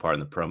playing no part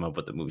in the promo,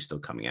 but the movie's still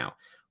coming out.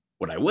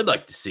 What I would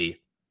like to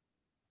see,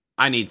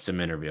 I need some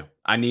interview.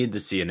 I need to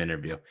see an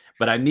interview,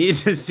 but I need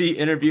to see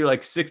interview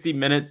like 60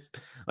 minutes,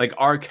 like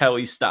R.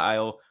 Kelly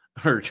style,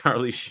 or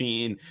Charlie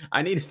Sheen.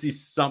 I need to see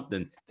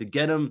something to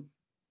get him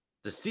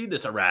to see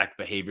this erratic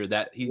behavior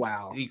that he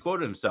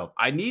quoted himself.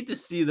 I need to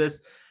see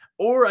this,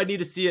 or I need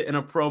to see it in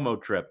a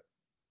promo trip.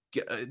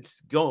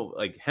 Go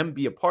like him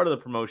be a part of the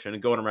promotion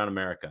and going around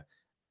America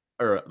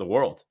or the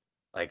world.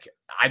 Like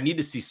I need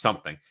to see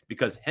something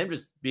because him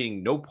just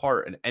being no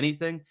part in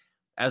anything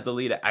as the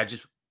lead, I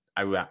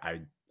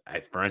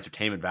for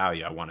entertainment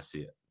value, I want to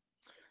see it.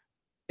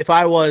 If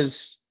I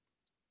was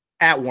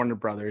at Warner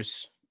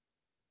Brothers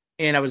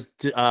and I was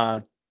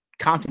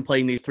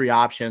contemplating these 3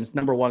 options,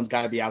 number 1's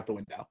got to be out the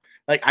window.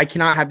 Like, I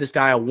cannot have this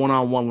guy a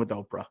one-on-one with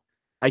Oprah.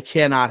 I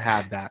cannot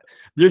have that.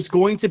 There's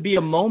going to be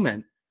a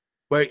moment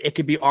where it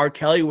could be R.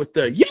 Kelly with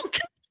the "you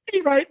kill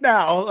me right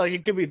now." Like,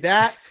 it could be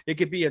that. It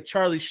could be a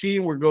Charlie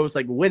Sheen where it goes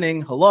like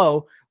winning,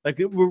 hello. Like,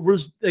 we're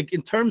like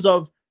in terms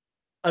of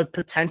a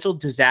potential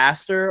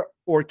disaster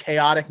or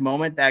chaotic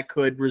moment that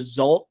could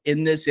result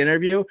in this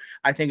interview,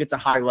 I think it's a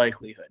high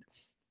likelihood.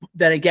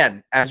 Then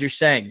again, as you're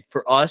saying,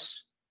 for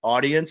us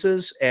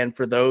audiences and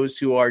for those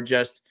who are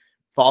just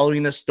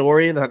following the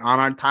story that on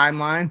our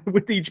timeline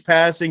with each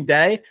passing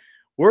day,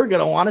 we're going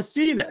to want to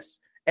see this.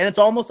 And it's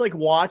almost like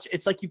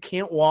it's like you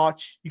can't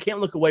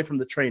look away from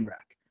the train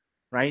wreck,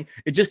 right?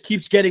 It just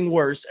keeps getting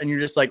worse. And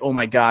you're just like, oh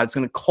my God, it's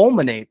going to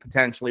culminate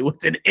potentially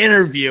with an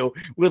interview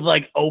with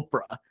like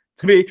Oprah.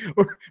 To me,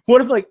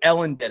 what if like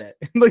Ellen did it?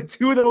 Like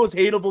 2 of the most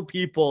hateable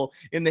people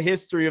in the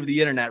history of the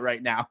internet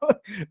right now,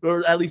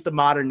 or at least the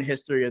modern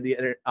history of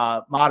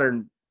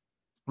the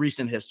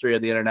recent history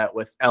of the internet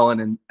with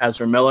Ellen and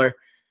Ezra Miller.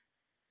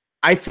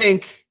 I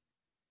think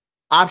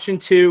option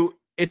 2,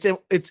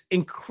 it's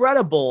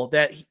incredible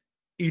that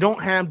you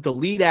don't have the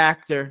lead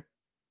actor.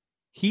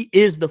 He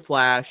is the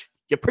Flash.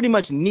 You pretty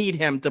much need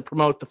him to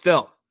promote the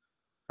film,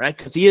 right?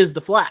 Because he is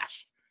the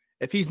Flash.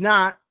 If he's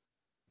not,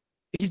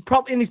 he's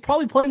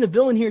probably playing the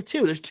villain here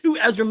too. There's 2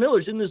 Ezra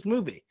Millers in this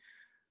movie.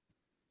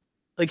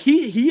 Like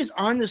he is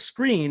on the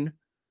screen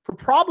for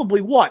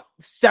probably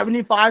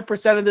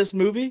 75% of this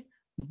movie,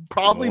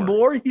 probably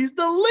more. He's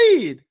the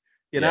lead.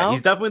 You know,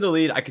 he's definitely the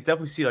lead. I could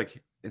definitely see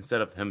like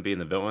instead of him being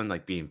the villain,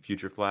 like being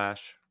Future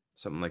Flash,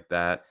 something like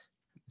that.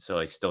 So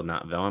like still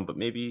not villain, but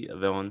maybe a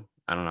villain.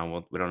 I don't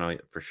know. We don't know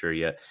for sure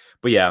yet.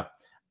 But yeah.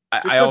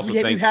 I also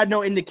think you had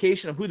no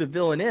indication of who the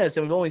villain is,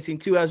 and we've only seen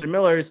 2 Ezra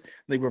Millers,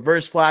 like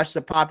Reverse Flash,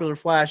 the popular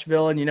Flash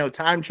villain,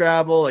 time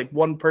travel, like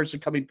one person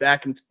coming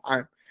back in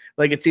time.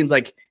 Like it seems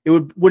like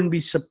it wouldn't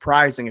be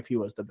surprising if he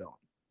was the villain.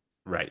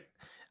 Right.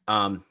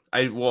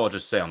 I'll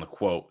just say on the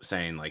quote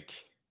saying like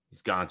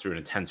he's gone through an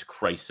intense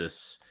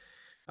crisis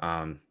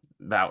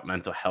about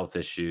mental health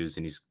issues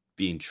and he's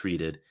being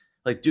treated.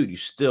 Like, dude, you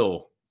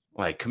still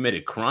like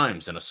committed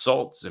crimes and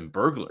assaults and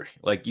burglary.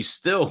 Like you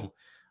still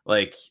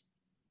like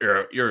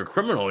you're a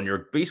criminal and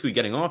you're basically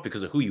getting off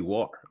because of who you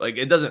are. Like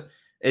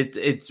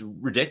it's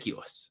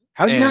ridiculous.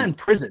 How is he not in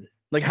prison?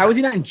 Like, how is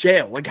he not in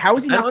jail? Like, how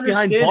is he not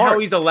behind bars? How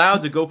he's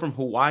allowed to go from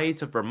Hawaii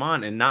to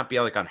Vermont and not be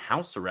like on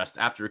house arrest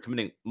after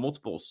committing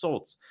multiple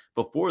assaults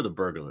before the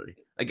burglary.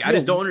 Like, I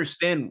just don't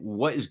understand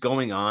what is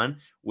going on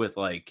with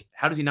like,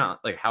 how does he not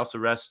like house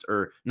arrest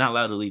or not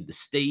allowed to leave the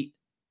state?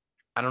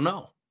 I don't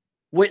know.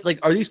 Wait, like,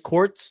 are these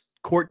court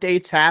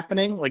dates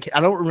happening? Like,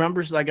 I don't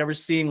remember like ever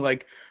seeing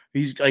like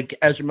he's like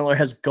Ezra Miller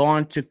has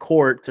gone to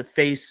court to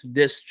face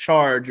this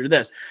charge or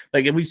this.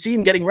 Like, and we see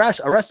him getting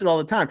arrested all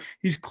the time.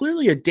 He's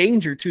clearly a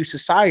danger to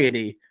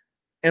society.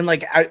 And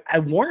like, I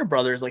Warner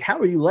Brothers, like, how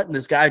are you letting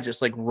this guy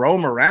just like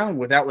roam around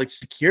without like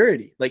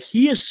security? Like,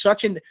 he is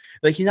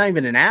he's not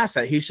even an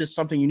asset. He's just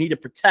something you need to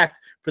protect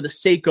for the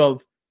sake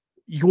of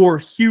your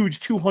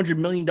huge $200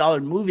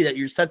 million movie that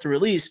you're set to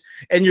release,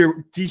 and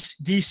your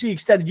DC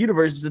extended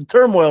universe is in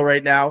turmoil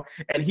right now,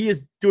 and he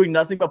is doing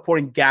nothing but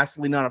pouring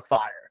gasoline on a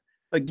fire.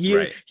 Like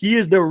he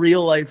is the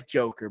real life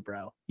Joker,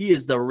 bro. He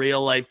is the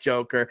real life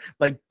Joker.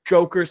 Like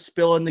Joker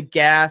spilling the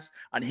gas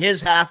on his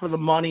half of the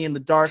money in the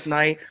Dark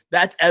Knight.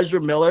 That's Ezra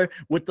Miller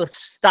with the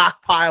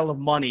stockpile of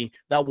money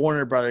that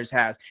Warner Brothers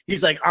has.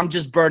 He's like, I'm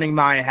just burning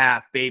my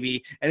half,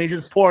 baby. And he's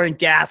just pouring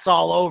gas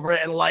all over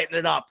it and lighting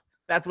it up.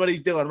 That's what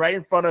he's doing right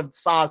in front of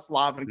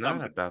Slav and Not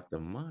company. about the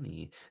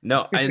money.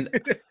 No, and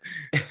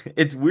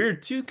it's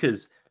weird too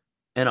because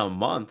in a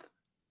month,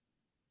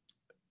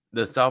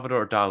 the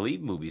Salvador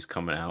Dali movie's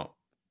coming out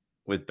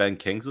with Ben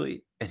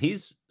Kingsley, and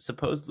he's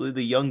supposedly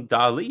the young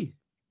Dali.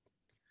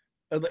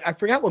 I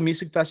forgot what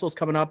music festival is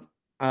coming up.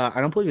 I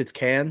don't believe it's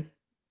Cannes.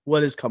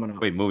 What is coming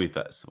up? Wait, movie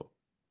festival.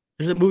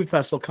 There's a movie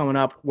festival coming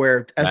up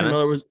where Ezra Venice?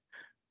 Miller was.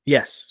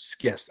 Yes.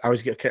 I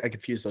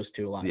confuse those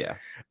two a lot. Yeah.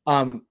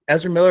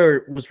 Ezra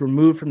Miller was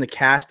removed from the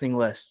casting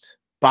list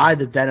by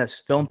the Venice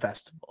Film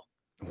Festival.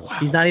 Wow.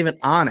 He's not even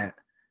on it,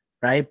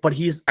 right? But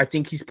I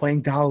think he's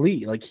playing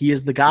Dali. Like he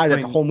is the guy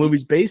that the whole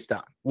movie's based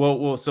on.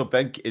 Well, so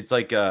Ben, it's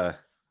like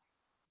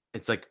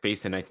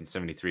based in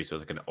 1973, so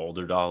it's like an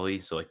older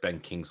Dali. So like Ben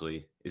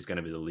Kingsley is going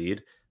to be the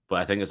lead, but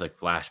I think it's like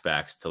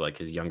flashbacks to like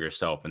his younger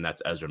self, and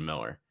that's Ezra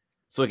Miller.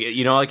 So like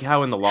like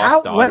how in the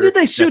Lost Daughter, when did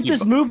they shoot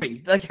this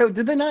movie? Like,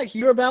 did they not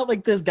hear about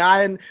like this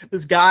guy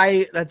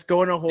that's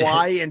going to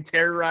Hawaii and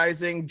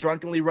terrorizing,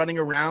 drunkenly running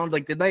around?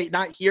 Like, did they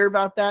not hear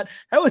about that?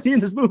 How was he in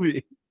this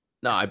movie?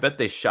 No, I bet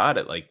they shot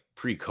it like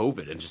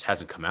pre-COVID and just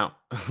hasn't come out.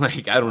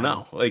 Like I don't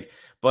know. Like,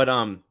 but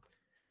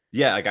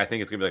yeah, like I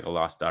think it's gonna be like a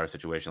Lost Daughter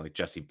situation, like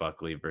Jesse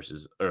Buckley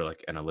versus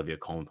and Olivia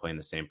Colman playing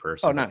the same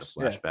person. Oh, nice.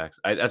 The flashbacks.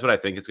 Yeah. That's what I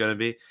think it's gonna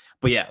be.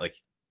 But yeah,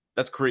 like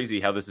that's crazy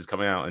how this is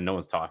coming out and no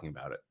one's talking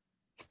about it.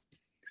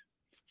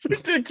 It's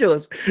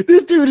ridiculous.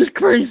 This dude is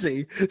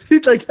crazy.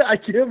 He's like, I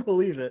can't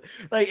believe it.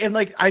 Like, and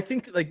like, I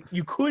think like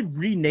you could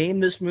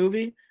rename this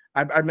movie.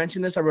 I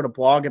mentioned this. I wrote a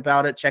blog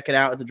about it. Check it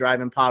out at the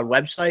Drive-In Pod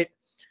website.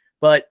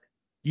 But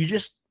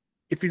if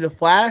the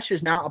Flash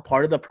is now a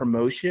part of the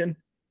promotion,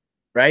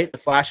 right? The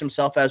Flash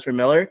himself, Ezra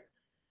Miller,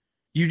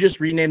 you just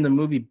rename the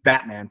movie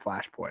Batman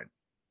Flashpoint,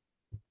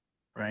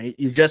 right?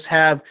 You just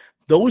have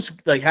those,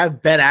 like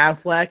have Ben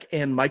Affleck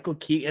and Michael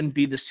Keaton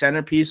be the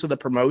centerpiece of the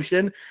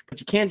promotion, but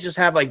you can't just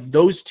have like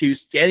those two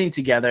standing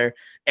together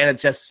and it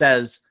just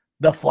says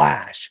The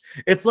Flash.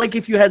 It's like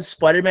if you had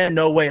Spider-Man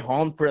No Way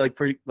Home for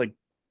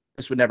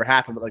this would never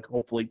happen, but like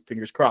hopefully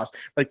fingers crossed,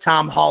 like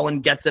Tom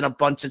Holland gets in a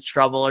bunch of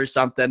trouble or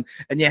something,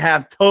 and you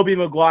have Tobey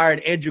Maguire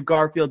and Andrew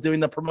Garfield doing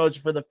the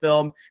promotion for the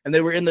film, and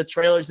they were in the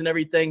trailers and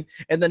everything,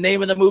 and the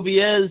name of the movie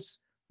is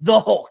The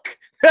Hulk.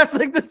 That's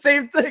like the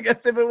same thing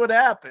as if it would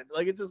happen.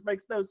 Like it just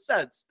makes no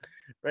sense,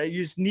 right?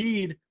 You just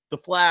need the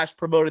Flash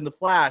promoting the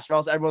Flash, or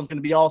else everyone's going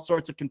to be all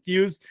sorts of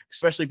confused,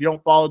 especially if you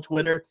don't follow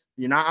Twitter,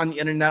 you're not on the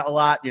internet a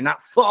lot, you're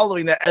not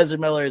following that Ezra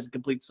Miller is a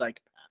complete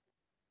psychopath.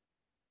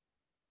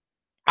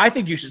 I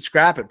think you should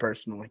scrap it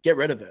personally. Get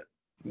rid of it.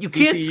 You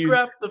can't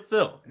scrap the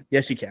film.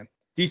 Yes, you can.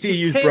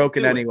 DCU's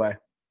broken anyway.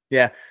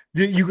 Yeah.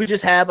 You could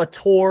just have a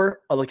tour,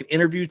 like an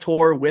interview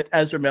tour with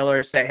Ezra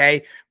Miller. Say,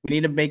 hey, we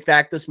need to make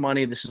back this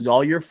money. This is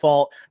all your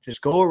fault.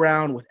 Just go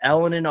around with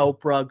Ellen and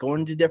Oprah,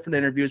 going to different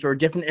interviews or a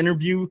different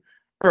interviewer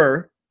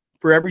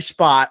for every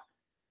spot.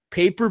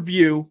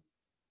 Pay-per-view.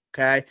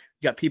 Okay.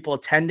 You got people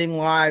attending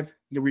live.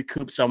 You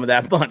recoup some of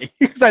that money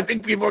because I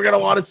think people are going to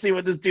want to see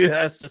what this dude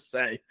has to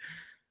say.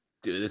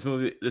 Dude,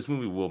 this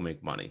movie will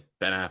make money.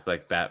 Ben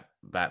Affleck,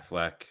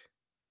 Batfleck,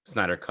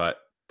 Snyder Cut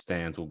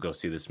stands will go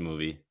see this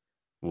movie.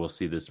 We'll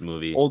see this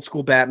movie. Old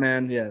school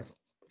Batman, yeah.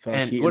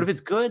 And Keaton. What if it's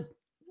good?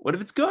 What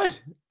if it's good?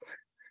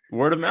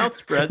 Word of mouth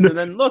spreads, and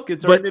then look,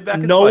 it's already back.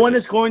 No one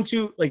is going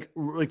to like.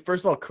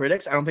 First of all,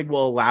 critics, I don't think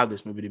will allow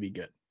this movie to be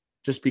good,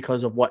 just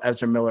because of what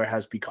Ezra Miller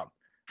has become.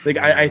 Like,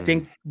 I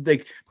think,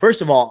 like,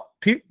 first of all,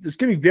 it's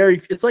gonna be very.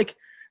 It's like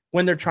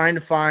when they're trying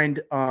to find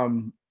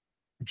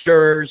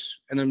jurors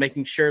and then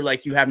making sure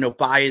like you have no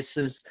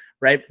biases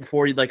right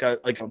before you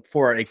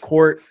before a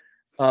court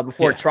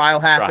before a trial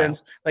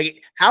happens.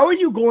 Like how are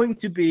you going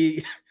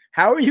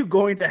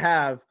to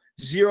have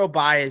zero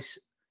bias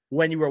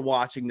when you are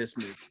watching this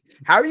movie?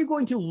 How are you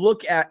going to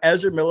look at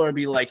Ezra Miller and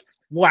be like,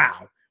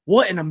 wow,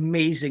 what an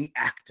amazing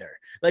actor,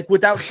 like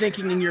without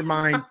thinking in your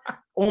mind,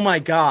 oh my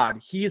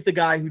God, he's the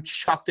guy who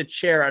chucked a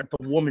chair at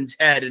the woman's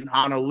head in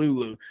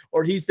Honolulu,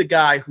 or he's the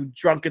guy who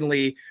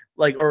drunkenly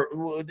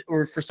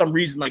or for some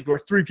reason, like where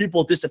 3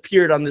 people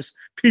disappeared on this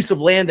piece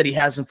of land that he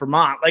has in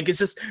Vermont. Like it's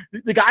just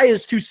the guy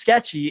is too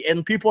sketchy,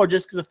 and people are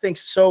just going to think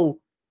so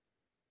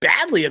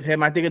badly of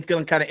him. I think it's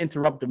going to kind of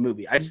interrupt the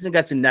movie. I just think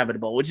that's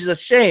inevitable, which is a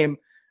shame.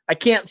 I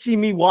can't see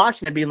me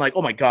watching it being like,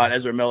 oh my God,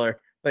 Ezra Miller,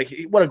 like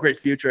what a great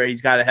future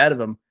he's got ahead of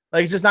him.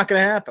 Like it's just not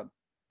going to happen.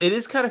 It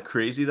is kind of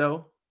crazy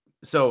though.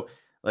 So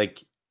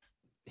like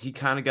he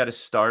kind of got his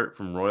start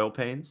from Royal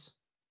Pains,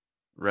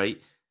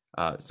 right?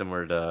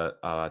 Similar to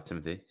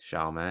Timothée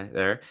Chalamet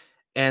there.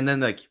 And then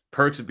like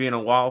Perks of Being a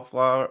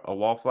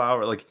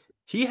Wallflower. Like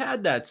he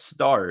had that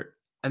start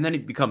and then he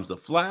becomes the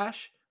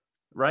Flash,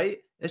 right?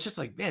 It's just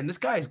like, man, this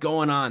guy's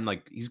going on,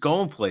 like he's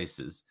going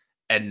places.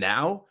 And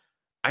now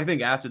I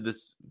think after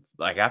this,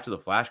 like after the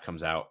Flash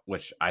comes out,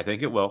 which I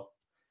think it will,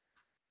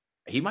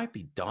 he might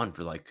be done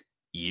for like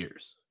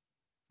years,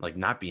 like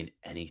not being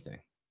anything.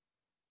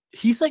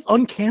 He's like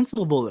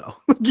uncancelable though.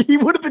 He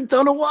would have been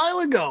done a while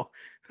ago.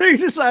 He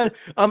decided,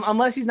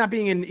 unless he's not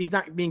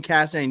being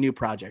cast in any new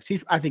projects.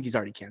 I think he's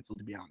already canceled,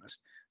 to be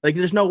honest. Like,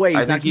 there's no way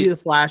he's not going to be the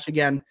Flash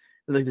again.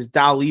 like this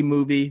Dali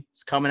movie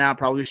is coming out,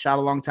 probably shot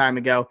a long time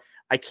ago.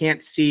 I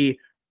can't see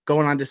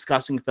going on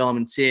discussing film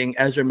and seeing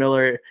Ezra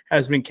Miller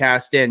has been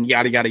cast in,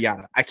 yada, yada,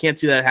 yada. I can't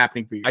see that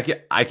happening for you.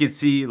 I could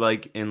see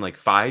like in like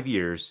 5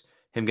 years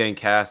him getting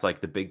cast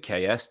like the big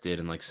KS did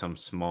in like some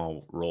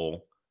small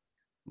role,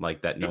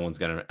 like that no one's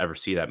gonna ever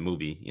see that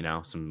movie. You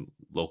know, some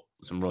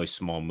really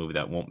small movie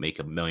that won't make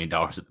 $1 million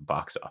at the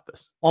box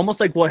office. Almost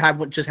like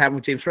what just happened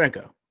with James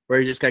Franco, where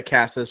he just got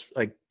cast as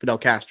like Fidel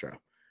Castro,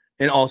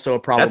 and also a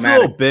problematic That's a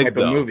little big type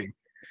though. of movie.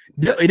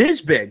 It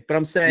is big, but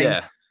I'm saying.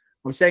 Yeah.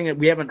 I'm saying that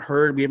we haven't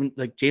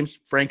like James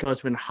Franco has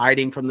been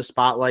hiding from the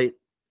spotlight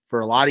for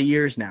a lot of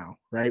years now,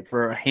 right?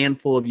 For a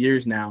handful of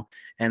years now.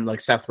 And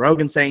like Seth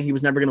Rogen saying he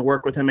was never going to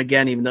work with him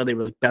again, even though they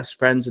were like best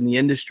friends in the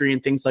industry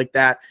and things like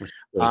that.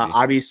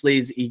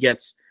 Obviously he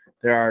gets,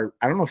 I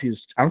don't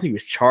think he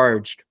was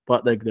charged,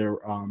 but like there's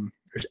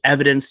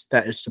evidence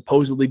that is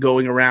supposedly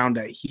going around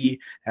that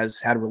he has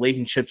had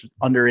relationships with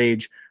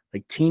underage,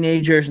 like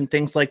teenagers and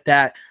things like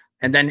that.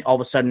 And then all of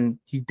a sudden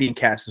he's being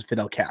cast as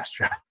Fidel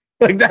Castro.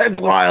 Like,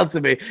 that's wild to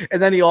me.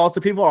 And then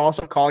people are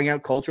also calling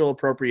out cultural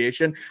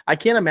appropriation. I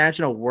can't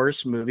imagine a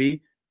worse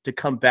movie to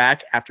come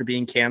back after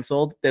being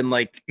canceled than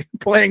like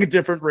playing a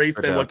different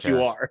race than what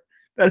you are.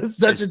 That is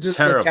such a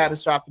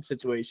catastrophic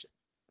situation.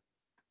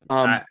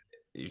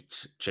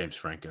 It's James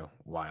Franco,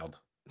 wild.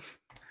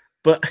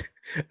 But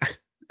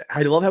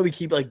I love how we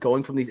keep like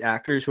going from these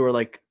actors who are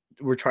like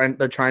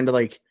they're trying to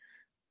like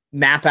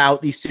map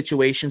out these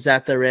situations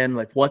that they're in,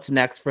 like what's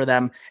next for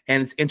them.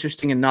 And it's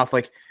interesting enough,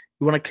 like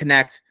you want to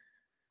connect.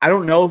 I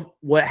don't know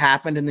what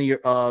happened in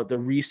the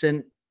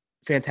recent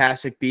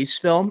Fantastic Beasts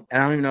film,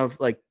 and I don't even know if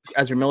like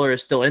Ezra Miller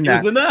is still in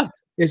that.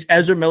 Is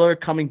Ezra Miller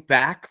coming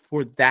back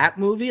for that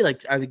movie?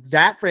 Like, I think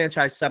that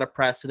franchise set a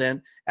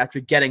precedent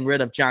after getting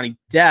rid of Johnny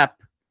Depp,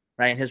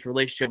 right, and his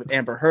relationship with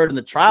Amber Heard in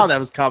the trial that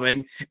was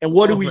coming. And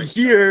what do we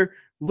hear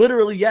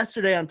literally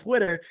yesterday on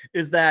Twitter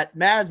is that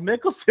Mads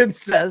Mikkelsen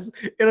says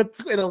in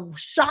a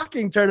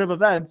shocking turn of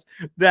events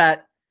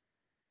that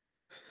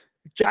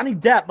Johnny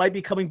Depp might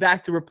be coming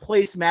back to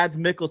replace Mads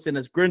Mikkelsen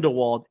as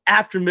Grindelwald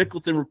after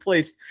Mikkelsen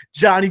replaced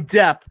Johnny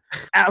Depp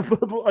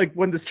like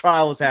when this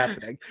trial was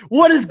happening.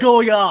 What is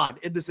going on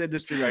in this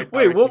industry right now?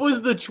 Wait, what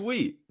was the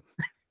tweet?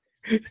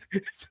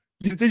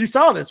 You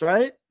saw this,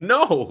 right?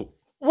 No.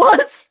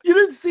 What? You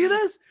didn't see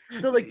this?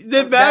 So like,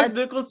 did Mads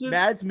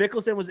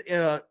Mikkelsen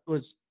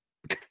was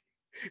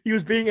he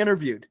was being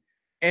interviewed,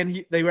 and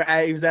he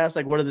was asked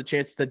like, what are the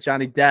chances that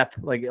Johnny Depp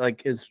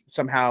like is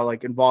somehow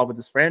like involved with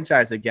this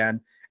franchise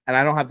again? And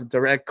I don't have the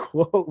direct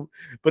quote,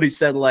 but he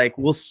said like,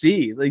 we'll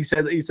see. He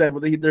said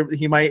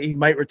he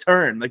might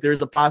return. Like,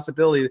 there's a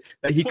possibility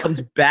that he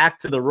comes back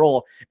to the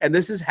role. And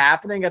this is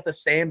happening at the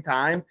same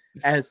time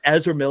as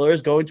Ezra Miller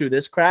is going through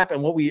this crap.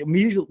 And what we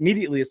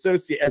immediately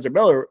associate Ezra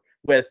Miller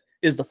with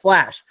is the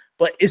Flash.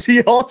 But is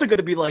he also going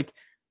to be like,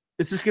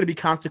 is this going to be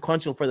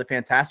consequential for the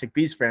Fantastic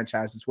Beasts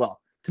franchise as well?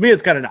 To me,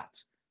 it's kind of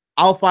nuts.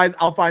 I'll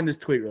find this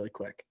tweet really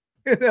quick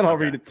and then I'll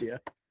read it to you.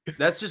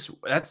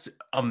 That's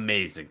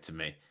amazing to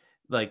me.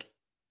 Like,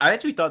 I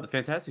actually thought the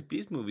Fantastic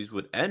Beasts movies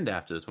would end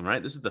after this one,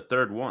 right? This is the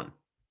third one.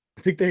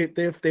 I think they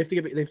have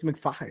to make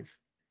 5.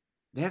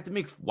 They have to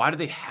make. Why do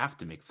they have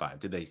to make 5?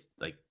 Did they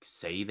like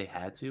say they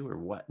had to, or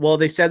what? Well,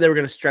 they said they were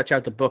going to stretch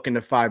out the book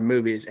into 5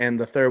 movies, and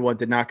the third one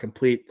did not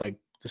complete like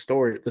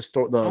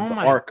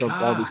the arc of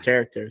all these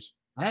characters.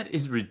 That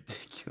is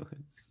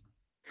ridiculous.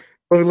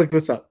 Oh, look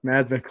this up.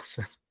 Mads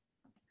Mikkelsen.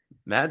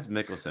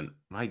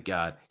 My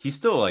God, he's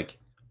still like,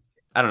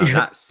 I don't know,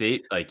 not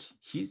safe. Like,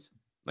 he's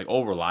like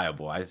all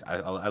reliable. I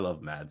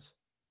love Mads.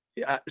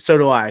 Yeah, so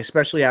do I,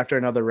 especially after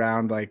another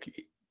round. Like,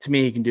 to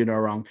me, he can do no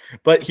wrong.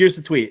 But here's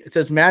the tweet. It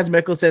says, Mads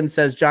Mikkelsen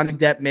says Johnny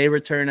Depp may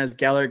return as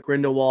Gellert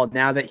Grindelwald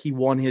now that he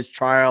won his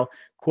trial.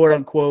 Quote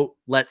unquote,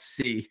 let's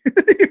see.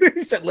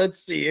 He said, let's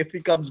see if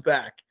he comes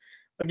back.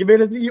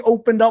 Like, you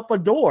opened up a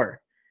door.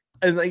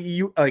 And like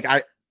if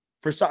I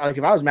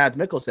was Mads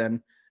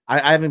Mikkelsen,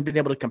 I haven't been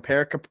able to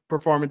compare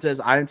performances.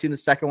 I haven't seen the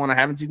second one. I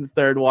haven't seen the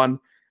third one.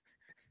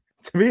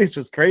 To me, it's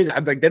just crazy.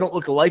 I'm like, they don't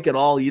look alike at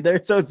all either.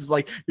 So it's just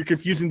like you're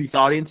confusing these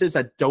audiences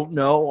that don't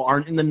know,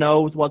 aren't in the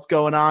know with what's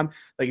going on.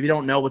 Like, if you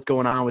don't know what's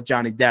going on with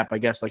Johnny Depp, I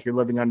guess like you're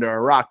living under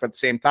a rock. But at the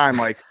same time,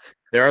 like,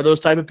 there are those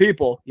type of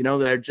people, you know,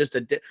 that are just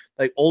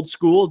like old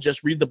school,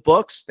 just read the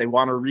books. They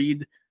want to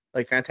read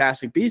like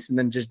Fantastic Beasts and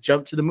then just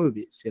jump to the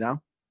movies, you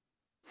know?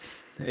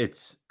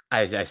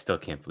 I still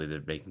can't believe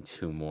they're making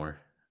 2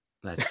 more.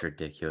 That's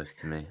ridiculous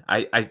to me.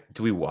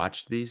 Do we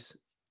watch these?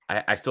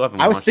 I still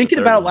haven't. I was thinking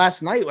about it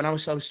last night when I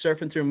was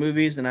surfing through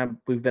movies, and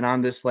we've been on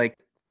this like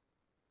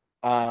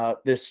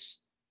this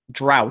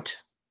drought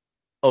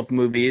of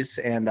movies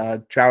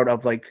and drought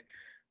of like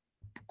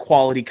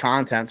quality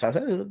content. So I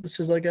thought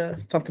this is like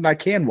something I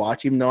can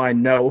watch, even though I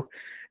know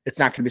it's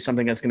not going to be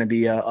something that's going to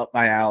be up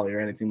my alley or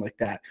anything like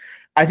that.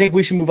 I think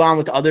we should move on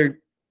with the other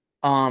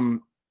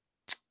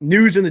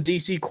news in the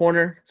DC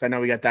corner, because I know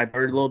we got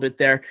diverted a little bit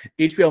there.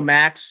 HBO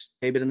Max,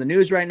 they've been in the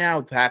news right now.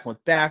 What's happened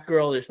with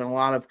Batgirl? There's been a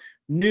lot of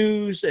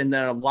news and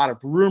then a lot of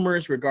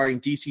rumors regarding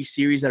DC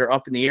series that are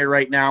up in the air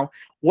right now.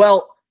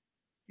 Well,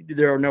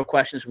 there are no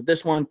questions with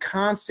this one.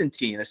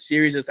 Constantine, a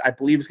series that I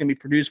believe is going to be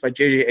produced by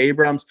J.J.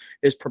 Abrams,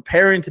 is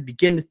preparing to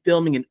begin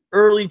filming in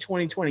early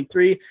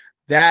 2023.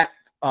 That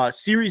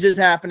series is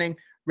happening.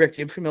 Rick,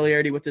 do you have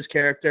familiarity with this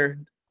character?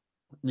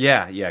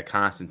 Yeah,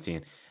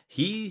 Constantine.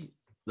 He's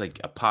like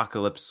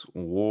Apocalypse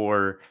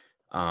War,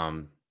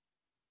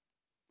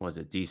 was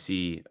it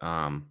DC,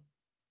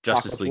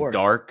 Justice Apocalypse League War.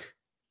 Dark.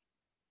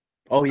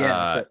 Oh yeah,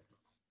 that's it.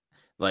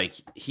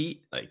 Like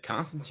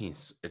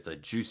Constantine's, it's a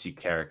juicy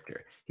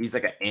character. He's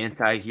like an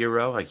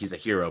anti-hero. Like he's a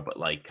hero, but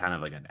like kind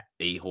of like an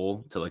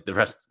a-hole to like the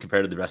rest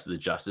compared to the rest of the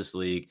Justice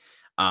League.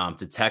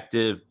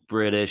 Detective,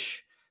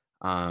 British,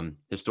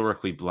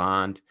 historically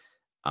blonde,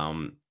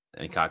 and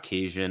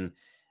Caucasian,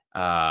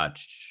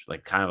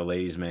 like kind of a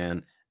ladies'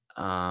 man.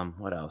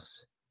 What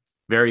else?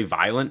 Very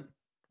violent,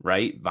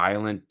 right?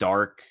 Violent,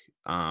 dark.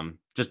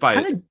 Just by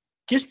Kind of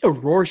gives me a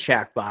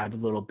Rorschach vibe a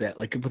little bit,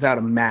 like without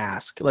a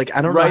mask. Like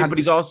I don't know right, how but to,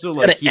 he's also it's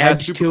got like an he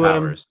has edge to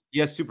him. superpowers. He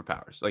has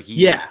superpowers. Like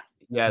Yeah.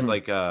 he has Mhm.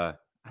 like I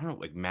don't know,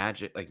 like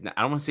magic. Like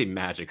I don't want to say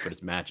magic, but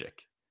it's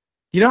magic.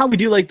 You know how we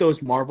do like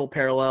those Marvel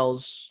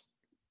parallels?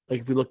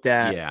 Like if we looked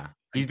at Yeah,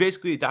 he's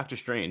basically Doctor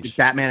like Strange.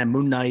 Batman and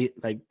Moon Knight,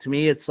 like to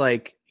me, it's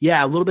like,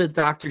 yeah, a little bit of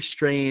Doctor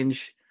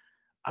Strange.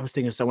 I was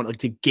thinking of someone like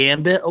the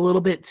Gambit a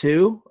little bit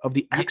too of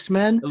the Yeah,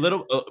 X-Men. a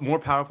little more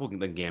powerful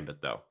than Gambit,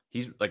 though.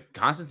 He's like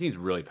Constantine's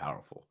really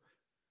powerful.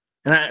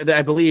 And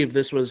I believe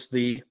this was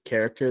the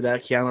character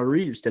that Keanu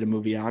Reeves did a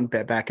movie on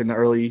back in the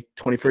early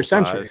 21st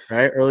century, 05,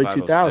 right? Early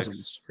 0506.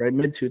 2000s, right?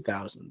 Mid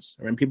 2000s.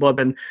 And people have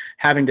been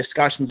having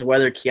discussions of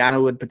whether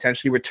Keanu would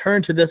potentially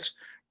return to this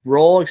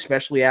role,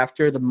 especially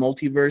after the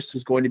multiverse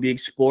is going to be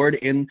explored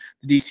in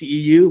the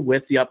DCEU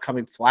with the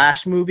upcoming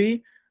Flash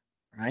movie,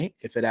 right?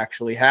 If it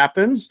actually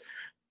happens.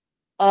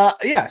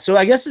 Yeah, so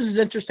I guess this is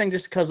interesting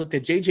just because of the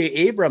J.J.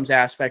 Abrams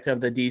aspect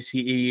of the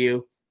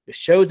DCEU. The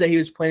shows that he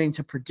was planning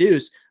to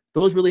produce,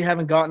 those really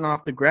haven't gotten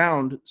off the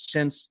ground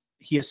since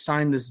he has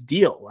signed this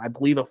deal. I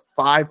believe a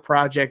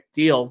 5-project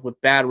deal with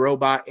Bad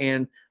Robot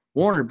and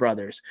Warner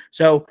Brothers.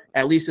 So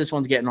at least this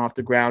one's getting off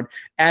the ground.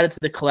 Added to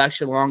the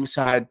collection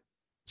alongside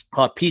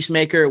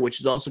Peacemaker, which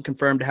is also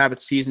confirmed to have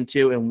its season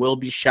 2 and will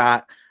be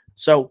shot.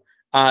 So,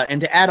 and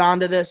to add on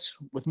to this,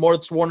 with more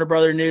Warner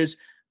Brother news,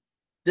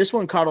 this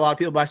one caught a lot of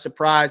people by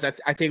surprise. I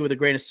take it with a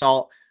grain of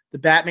salt. The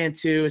Batman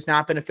 2 has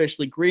not been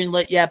officially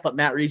greenlit yet, but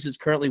Matt Reeves is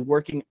currently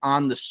working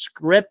on the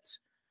script.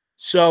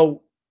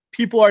 So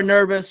people are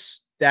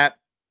nervous that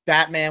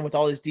Batman, with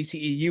all his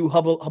DCEU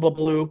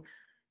hubbubaloo,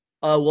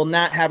 will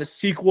not have a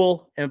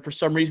sequel, and for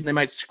some reason they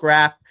might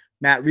scrap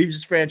Matt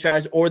Reeves'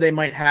 franchise, or they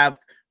might have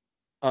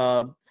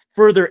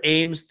further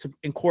aims to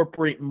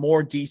incorporate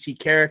more DC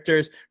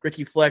characters.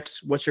 Ricky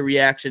Flex, what's your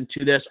reaction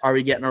to this? Are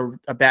we getting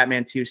a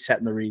Batman 2 set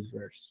in the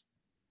Reeveverse?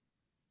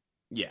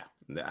 Yeah,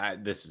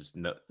 this is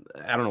no.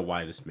 I don't know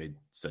why this made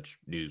such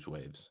news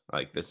waves.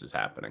 Like this is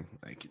happening.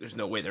 Like there's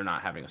no way they're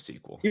not having a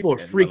sequel. People are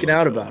freaking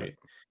out about it.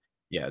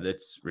 Yeah,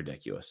 that's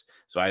ridiculous.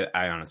 So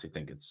I honestly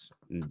think it's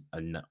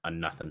a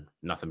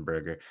nothing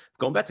burger.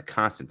 Going back to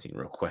Constantine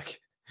real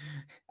quick.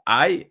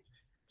 I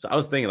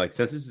was thinking like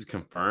since this is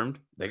confirmed,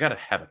 they got to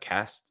have a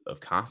cast of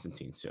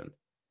Constantine soon,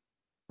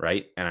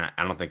 right? And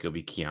I don't think it'll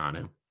be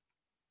Keanu.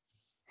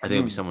 I think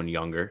it'll be someone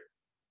younger.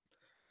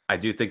 I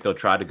do think they'll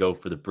try to go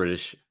for the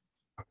British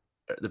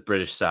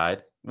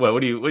side.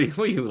 What are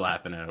you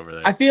laughing at over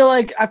there? I feel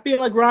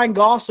like Ryan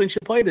Gosling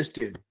should play this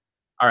dude.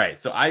 All right,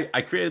 so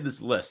I created this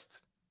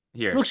list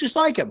here. He looks just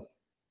like him.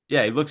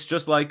 Yeah, he looks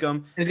just like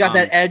him. He's got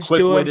that edge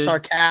to him,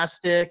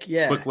 sarcastic.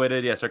 Yeah,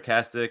 quick-witted. Yeah,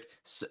 sarcastic.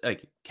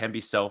 Like can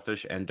be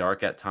selfish and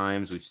dark at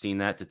times. We've seen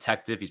that.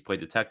 Detective. He's played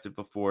detective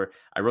before.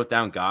 I wrote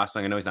down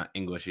Gosling. I know he's not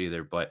English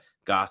either, but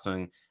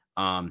Gosling.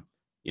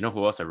 You know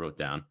who else I wrote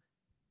down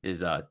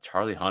is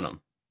Charlie Hunnam.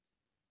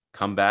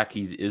 Comeback.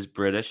 He is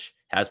British.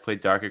 Has played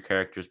darker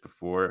characters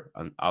before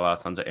on a la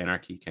Sons of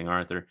Anarchy, King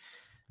Arthur.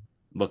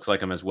 Looks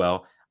like him as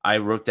well. I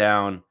wrote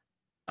down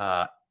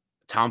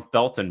Tom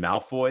Felton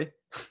Malfoy.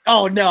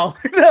 Oh no,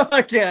 no,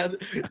 I can't.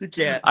 You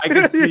can't. I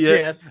can see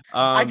it.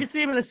 I can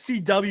see him in a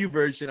CW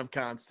version of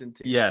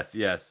Constantine. Yes.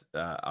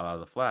 A la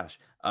the Flash.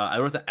 I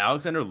wrote down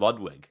Alexander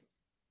Ludwig.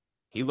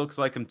 He looks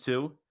like him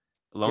too.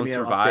 Lone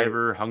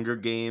Survivor, Hunger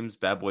Games,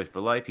 Bad Boy for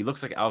Life. He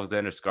looks like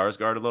Alexander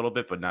Skarsgård a little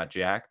bit, but not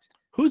jacked.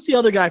 Who's the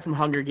other guy from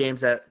Hunger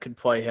Games that could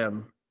play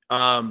him?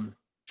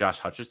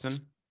 Josh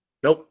Hutcherson?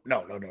 Nope.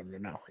 No.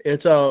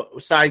 It's a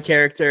side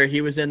character.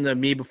 He was in the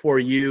Me Before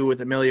You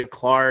with Emilia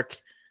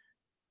Clarke.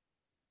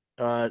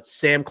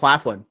 Sam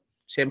Claflin.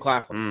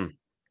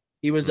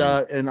 He was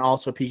in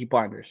also Peaky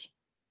Blinders.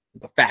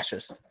 The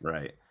fascist.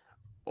 Right.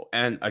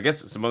 And I guess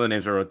some other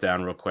names I wrote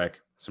down real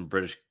quick. Some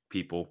British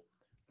people.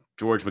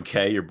 George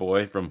McKay, your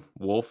boy from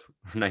Wolf,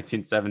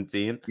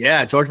 1917.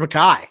 Yeah, George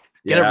Mackay.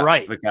 Get it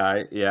right.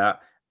 Mackay, yeah.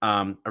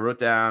 I wrote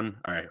down,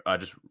 all right,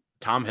 just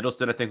Tom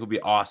Hiddleston, I think would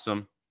be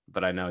awesome,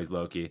 but I know he's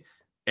low-key.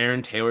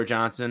 Aaron Taylor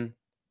Johnson,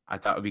 I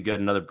thought would be good.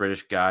 Another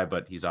British guy,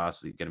 but he's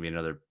obviously going to be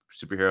another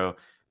superhero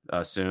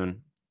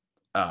soon.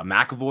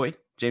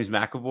 James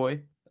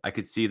McAvoy, I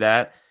could see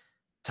that.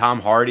 Tom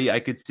Hardy,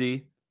 I could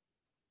see.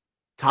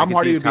 Tom can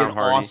Hardy see would be an Tom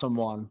Hardy. awesome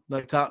one.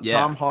 Like Yeah.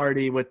 Tom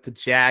Hardy with the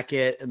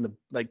jacket and the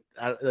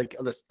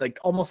like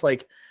almost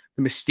like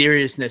the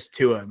mysteriousness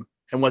to him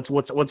and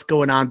what's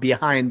going on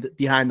behind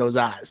those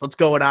eyes. What's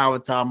going on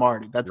with Tom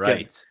Hardy? That's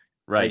Right. good.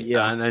 Right.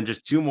 Yeah. And then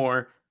just two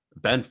more.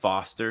 Ben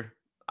Foster,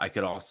 I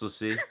could also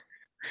see.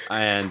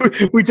 And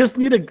we just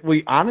need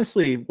we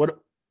honestly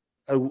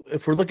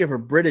if we're looking for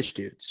British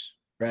dudes,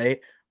 right?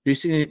 We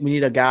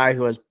need a guy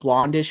who has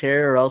blondish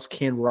hair or else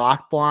can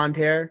rock blonde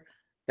hair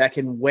that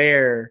can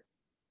wear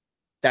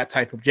that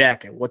type of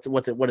jacket. What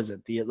is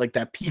it? The like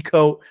that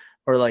peacoat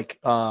or like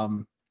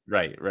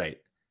right.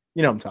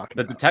 you know what I'm talking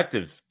The about.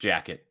 detective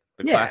jacket.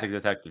 The classic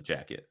detective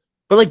jacket.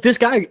 But like this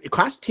guy,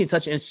 Constantine's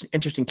such an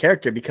interesting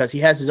character because he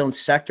has his own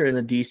sector in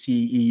the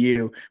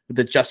DCEU with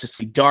the Justice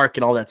League Dark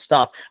and all that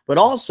stuff. But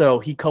also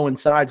he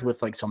coincides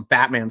with like some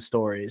Batman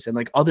stories and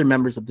like other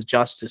members of the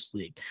Justice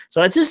League.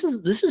 So this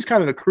is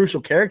kind of a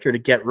crucial character to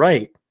get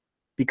right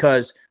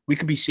because we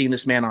could be seeing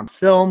this man on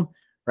film,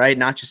 right?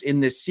 Not just in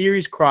this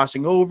series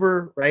crossing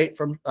over, right,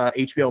 from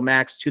HBO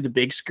Max to the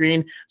big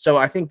screen. So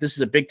I think this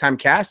is a big time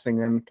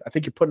casting, and I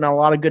think you're putting out a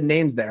lot of good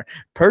names there.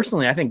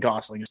 Personally, I think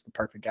Gosling is the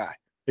perfect guy.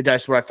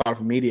 That's what I thought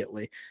of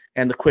immediately.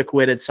 And the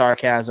quick-witted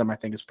sarcasm, I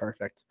think, is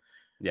perfect.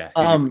 Yeah,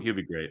 he'll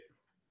be great.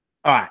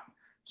 All right.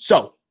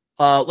 So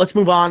let's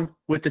move on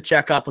with the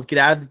checkup. Let's get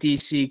out of the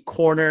DC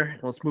corner.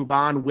 And let's move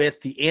on with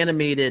the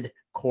animated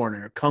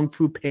corner. Kung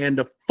Fu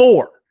Panda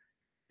 4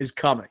 is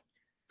coming.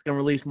 It's going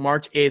to release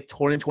March 8th,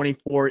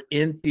 2024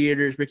 in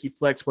theaters. Ricky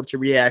Flex, what's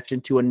your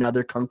reaction to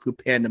another Kung Fu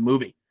Panda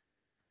movie?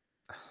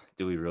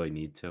 Do we really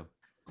need to?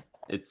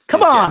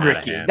 Come on,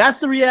 Ricky. That's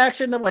the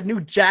reaction of a new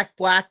Jack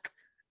Black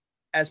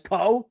as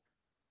Poe.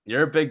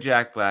 You're a big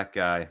Jack Black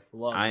guy.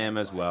 I am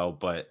as well,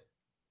 but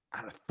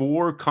out of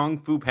 4 Kung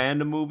Fu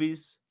Panda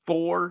movies,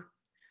 4?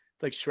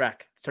 It's like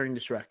Shrek. It's turning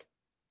to Shrek.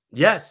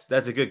 Yes,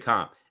 that's a good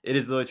comp. It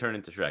is literally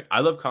turning to Shrek. I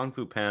love Kung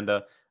Fu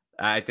Panda.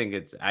 I think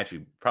it's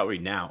actually probably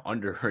now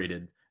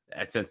underrated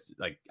since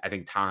I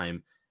think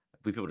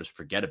people just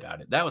forget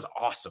about it. That was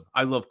awesome.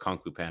 I love Kung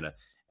Fu Panda.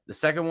 The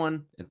second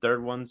one and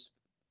third ones,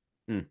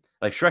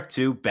 like Shrek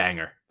 2,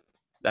 banger.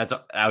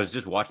 I was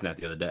just watching that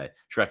the other day.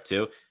 Shrek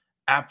 2.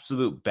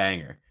 Absolute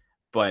banger.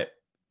 But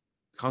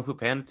Kung Fu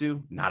Panda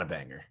 2, not a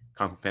banger.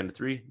 Kung Fu Panda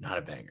 3, not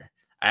a banger.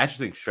 I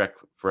actually think Shrek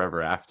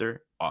Forever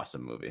After,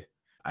 awesome movie.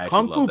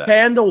 Kung Fu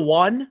Panda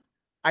 1,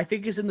 I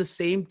think is in the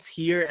same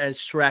tier as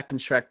Shrek and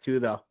Shrek 2,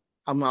 though.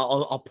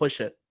 I'll push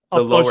it.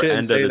 The lower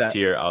end of the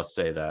tier, I'll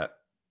say that.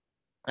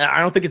 I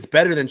don't think it's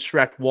better than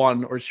Shrek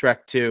 1 or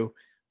Shrek 2,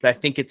 but I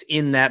think it's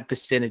in that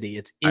vicinity.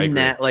 It's in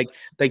that like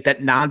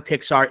that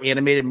non-Pixar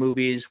animated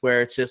movies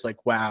where it's just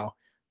like, wow.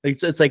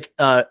 It's like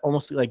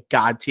almost like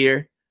God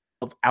tier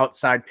of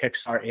outside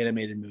Pixar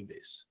animated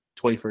movies,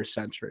 21st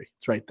century.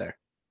 It's right there.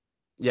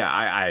 Yeah,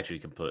 I actually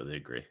completely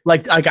agree.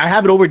 Like I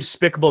have it over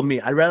Despicable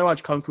Me. I'd rather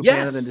watch Kung Fu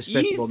Panda than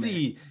Despicable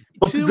Me.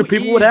 The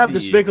people would have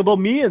Despicable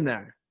Me in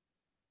there.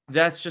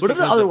 That's just what are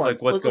the other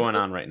ones? What's going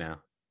on right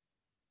now?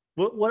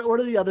 What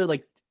are the other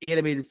like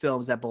animated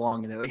films that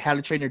belong in there? Like How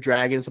to Train Your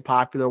Dragon is a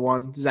popular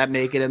one. Does that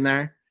make it in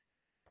there?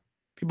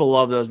 People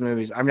love those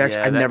movies. I've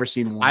never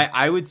seen one.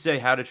 I would say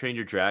How to Train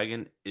Your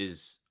Dragon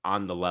is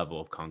on the level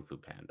of Kung Fu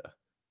Panda.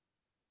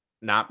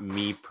 Not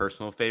me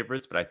personal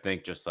favorites, but I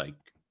think just like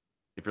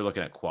if you're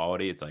looking at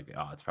quality, it's like,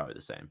 oh, it's probably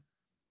the same.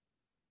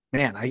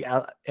 Man,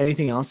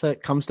 anything else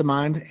that comes to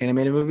mind?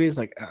 Animated movies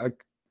like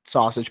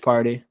Sausage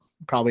Party,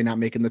 probably not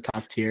making the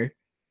top tier.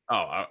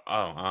 I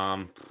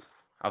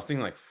was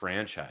thinking like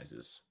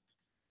franchises.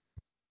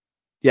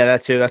 Yeah,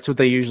 that too. That's what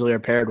they usually are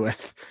paired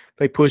with.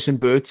 Like Puss in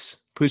Boots.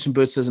 Puss in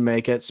Boots doesn't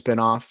make it.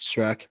 Spin-off,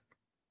 Shrek.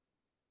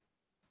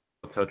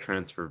 Hotel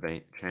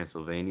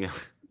Transylvania.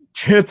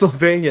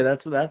 Transylvania.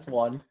 That's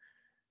one. I'm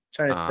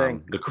trying to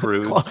think. The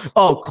Cruise.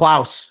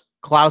 Klaus.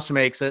 Klaus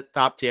makes it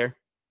top tier.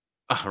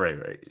 Oh,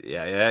 right.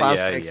 Yeah.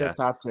 Klaus makes it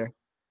top tier.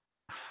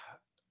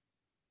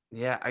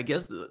 Yeah, I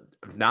guess the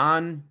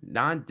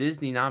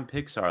non-Disney,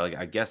 non-Pixar, like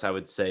I guess I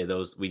would say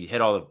those we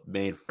hit all the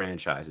main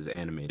franchises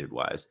animated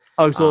wise.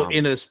 Oh, so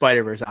Into the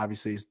Spider-Verse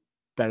obviously is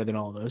better than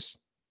all those.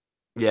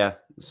 Yeah,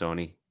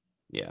 Sony.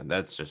 Yeah,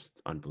 that's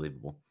just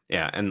unbelievable.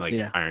 Yeah, and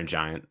Iron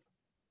Giant,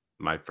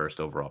 my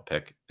first overall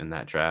pick in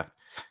that draft.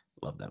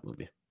 Love that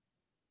movie.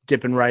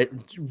 Dipping right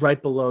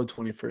below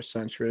 21st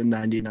century in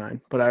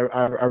 99. But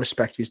I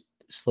respect you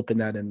slipping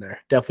that in there.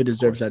 Definitely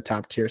deserves that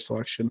top tier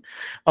selection.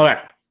 All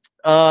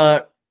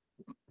right.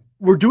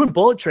 We're doing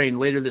Bullet Train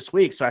later this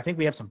week, so I think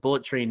we have some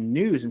Bullet Train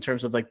news in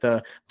terms of like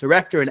the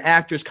director and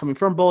actors coming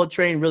from Bullet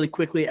Train. Really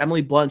quickly,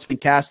 Emily Blunt's been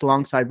cast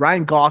alongside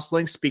Ryan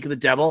Gosling, Speak of the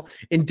Devil,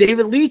 and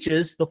David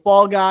Leitch's The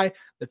Fall Guy.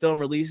 The film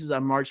releases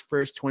on March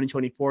 1st,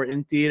 2024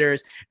 in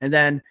theaters. And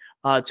then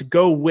to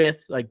go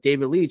with like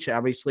David Leitch,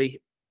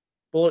 obviously,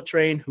 Bullet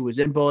Train, who was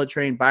in Bullet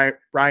Train,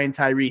 Brian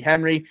Tyree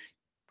Henry.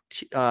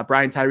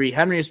 Brian Tyree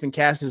Henry has been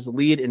cast as the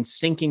lead in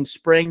Sinking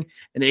Spring,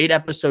 an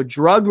 8-episode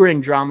drug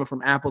ring drama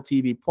from Apple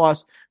TV+.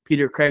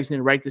 Peter Craig's going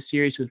to write the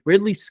series with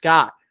Ridley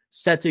Scott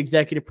set to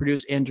executive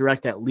produce and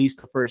direct at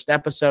least the first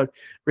episode.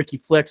 Ricky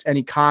Flicks,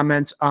 any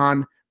comments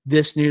on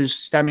this news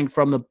stemming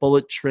from the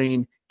Bullet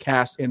Train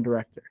cast and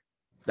director?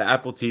 The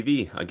Apple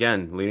TV,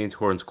 again, leaning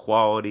towards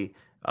quality.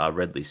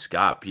 Ridley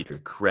Scott, Peter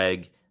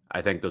Craig.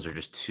 I think those are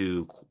just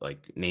two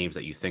like names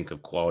that you think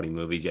of quality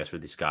movies. Yes,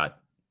 Ridley Scott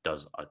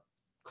does a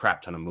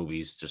crap ton of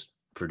movies, just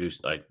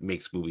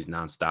makes movies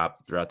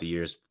nonstop throughout the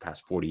years,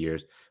 past 40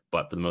 years.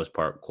 But for the most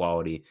part,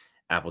 quality.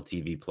 Apple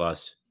TV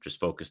Plus, just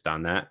focused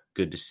on that.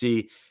 Good to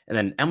see. And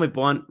then Emily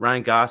Blunt,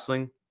 Ryan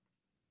Gosling,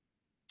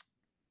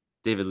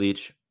 David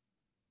Leitch.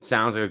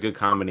 Sounds like a good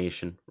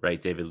combination,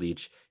 right? David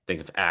Leitch, think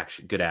of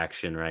action, good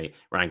action, right?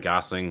 Ryan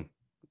Gosling,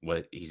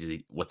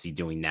 what's he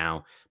doing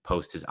now?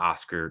 Post his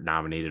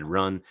Oscar-nominated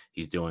run,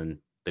 he's doing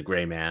The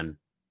Gray Man,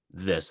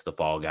 The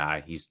Fall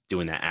Guy. He's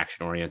doing that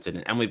action-oriented.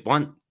 And Emily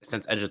Blunt,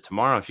 since Edge of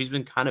Tomorrow, she's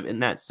been kind of in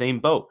that same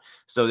boat.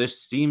 So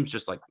this seems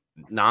just like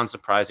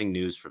non-surprising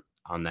news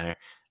on there.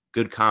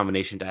 Good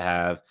combination to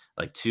have,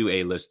 like two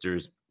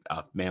A-listers,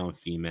 male and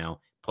female,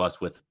 plus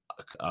with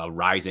a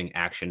rising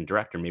action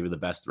director, maybe the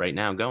best right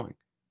now going.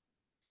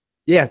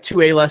 Yeah,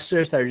 two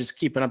A-listers that are just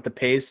keeping up the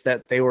pace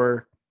that they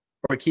were,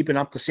 or keeping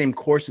up the same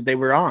course that they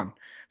were on.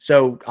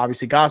 So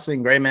obviously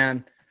Gosling, Gray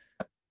Man,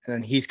 and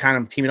then he's kind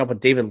of teaming up with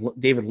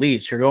David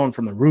Leitch. You're going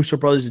from the Russo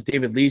brothers to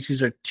David Leitch.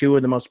 These are two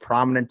of the most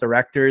prominent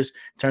directors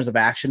in terms of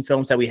action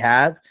films that we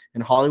have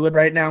in Hollywood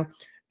right now.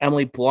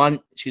 Emily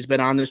Blunt, she's been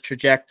on this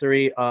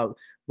trajectory,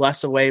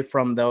 less away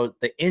from the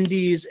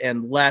indies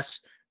and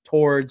less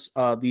towards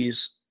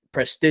these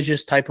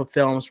prestigious type of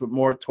films, but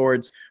more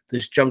towards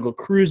this Jungle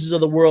Cruises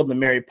of the world, the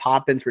Mary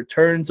Poppins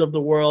Returns of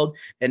the world,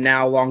 and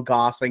now Long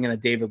Gosling in a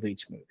David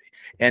Leitch movie.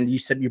 And you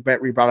said you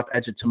brought up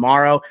Edge of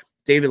Tomorrow.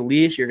 David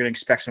Leitch, you're going to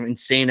expect some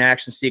insane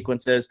action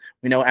sequences.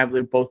 We know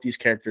both these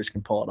characters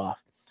can pull it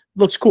off.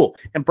 Looks cool.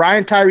 And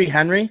Brian Tyree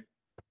Henry,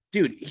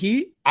 dude,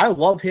 I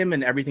love him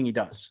in everything he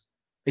does.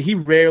 He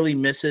rarely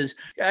misses.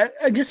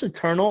 I guess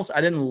Eternals,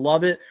 I didn't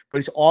love it, but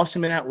he's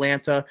awesome in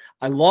Atlanta.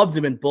 I loved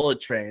him in Bullet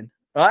Train.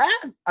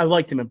 I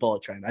liked him in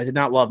Bullet Train. I did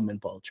not love him in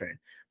Bullet Train.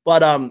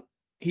 But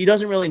he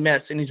doesn't really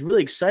miss, and he's a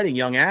really exciting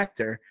young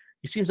actor.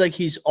 He seems like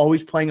he's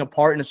always playing a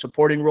part in a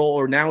supporting role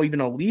or now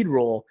even a lead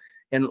role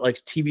in like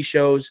TV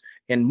shows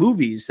and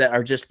movies that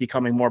are just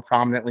becoming more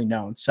prominently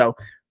known. So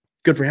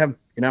good for him.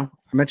 You know,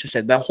 I'm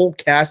interested. That whole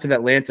cast of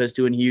Atlanta is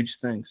doing huge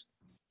things.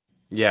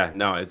 Yeah,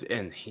 no,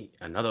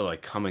 another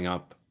like coming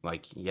up,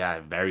 like, yeah,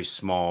 very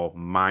small,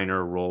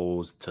 minor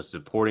roles to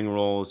supporting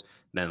roles.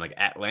 Then like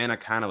Atlanta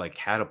kind of like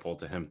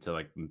catapulted him to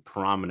like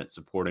prominent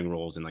supporting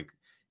roles in like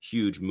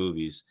huge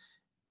movies.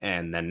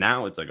 And then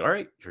now it's like, all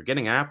right, you're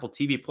getting an Apple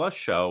TV Plus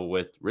show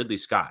with Ridley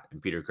Scott and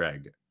Peter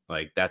Craig.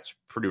 Like, that's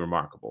pretty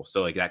remarkable.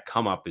 So like that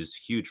come up is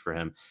huge for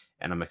him.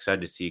 And I'm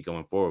excited to see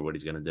going forward what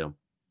he's going to do.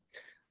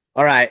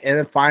 All right. And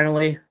then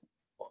finally,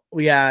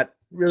 we got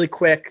really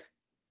quick,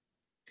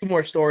 two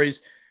more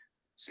stories.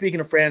 Speaking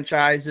of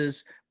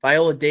franchises,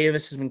 Viola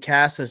Davis has been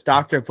cast as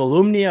Dr.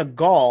 Volumnia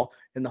Gaul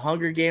in The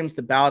Hunger Games,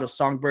 The Ballad of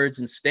Songbirds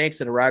and Snakes,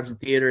 that arrives in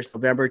theaters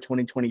November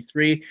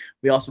 2023.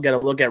 We also get a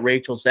look at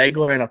Rachel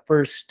Zegler and a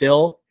first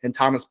still and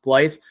Thomas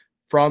Blythe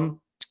from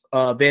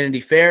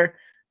Vanity Fair.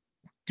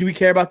 Do we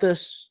care about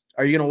this?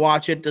 Are you going to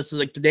watch it? This is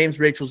like the names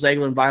Rachel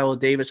Zegler and Viola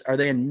Davis. Are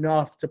they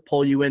enough to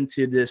pull you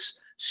into this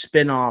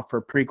spin-off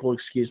or prequel,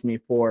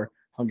 for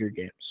Hunger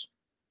Games?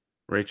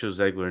 Rachel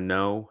Zegler,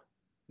 no.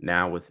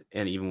 Now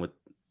even with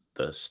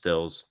the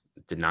stills,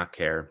 did not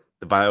care.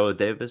 The Viola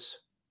Davis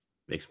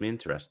makes me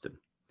interested.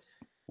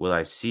 Will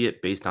I see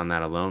it based on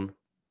that alone?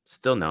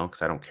 Still no,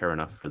 because I don't care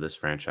enough for this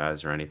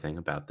franchise or anything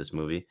about this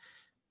movie.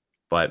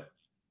 But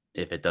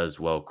if it does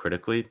well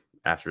critically,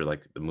 after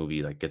like the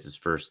movie like gets its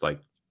first like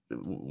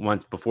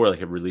once before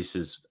like it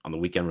releases on the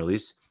weekend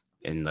release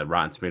and the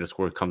Rotten Tomato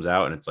score comes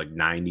out and it's like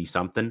 90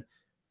 something,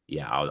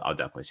 yeah, I'll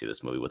definitely see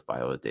this movie with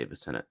Viola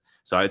Davis in it.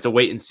 So it's a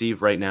wait and see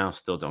right now.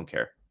 Still don't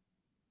care.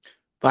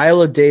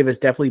 Viola Davis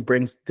definitely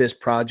brings this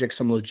project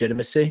some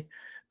legitimacy.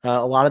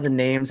 A lot of the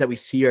names that we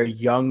see are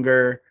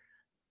younger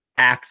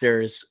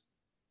actors.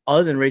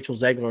 Other than Rachel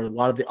Zegler, a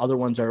lot of the other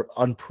ones are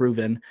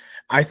unproven.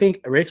 I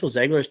think Rachel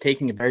Zegler is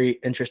taking a very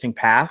interesting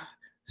path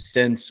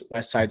since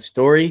West Side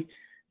Story.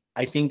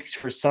 I think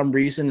for some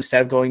reason,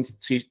 instead of going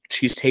to,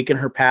 she's taken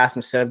her path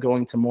instead of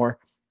going to more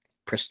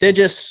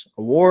prestigious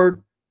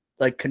award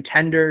like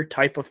contender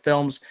type of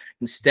films.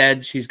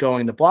 Instead, she's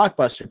going the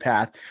blockbuster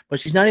path, but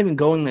she's not even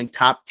going like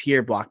top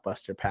tier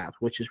blockbuster path,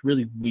 which is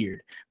really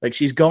weird. Like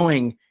she's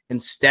going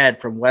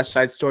instead from West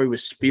Side Story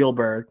with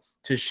Spielberg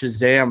to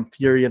Shazam!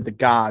 Fury of the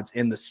Gods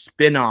and the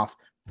spinoff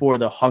for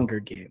the Hunger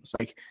Games.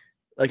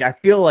 Like I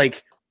feel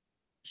like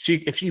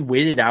if she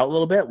waited out a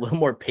little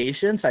more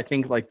patience, I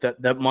think like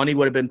that money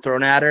would have been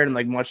thrown at her and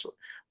like much,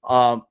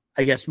 I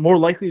guess, more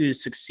likely to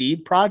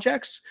succeed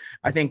projects.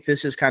 I think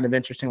this is kind of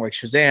interesting. Like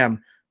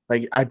Shazam,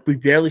 like we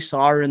barely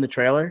saw her in the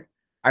trailer.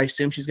 I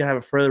assume she's gonna have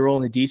a further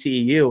role in the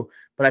DCEU,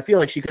 but I feel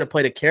like she could have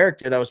played a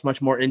character that was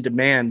much more in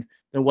demand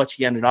than what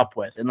she ended up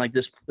with. And like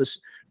this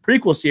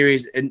prequel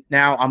series, and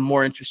now I'm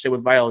more interested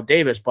with Viola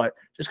Davis, but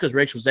just because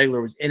Rachel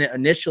Zegler was in it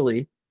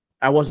initially,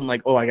 I wasn't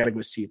like, oh, I gotta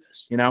go see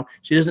this. You know,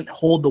 she doesn't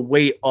hold the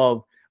weight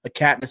of a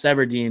Katniss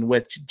Everdeen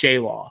with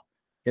J-Law.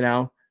 you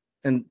know,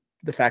 and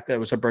the fact that it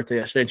was her birthday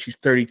yesterday and she's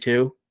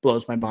 32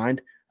 blows my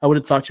mind. I would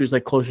have thought she was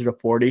like closer to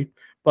 40,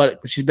 but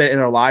she's been in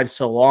our lives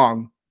so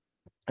long,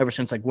 ever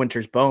since like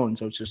Winter's Bone.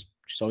 So it's just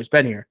she's always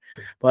been here.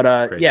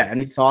 But Crazy. yeah,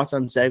 any thoughts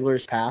on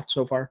Zegler's path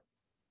so far?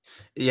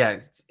 Yeah,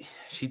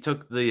 she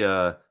took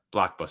the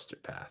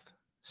blockbuster path.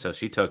 So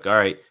she took, all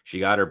right, she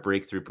got her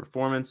breakthrough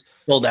performance.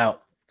 Sold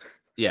out.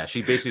 Yeah,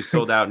 she basically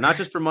sold out, not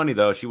just for money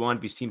though. She wanted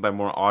to be seen by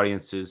more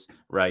audiences,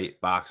 right?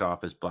 Box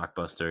office,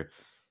 blockbuster.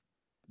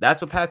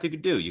 That's what path you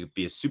could do. You could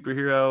be a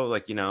superhero,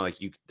 like like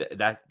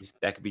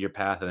that could be your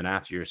path. And then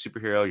after you're a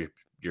superhero,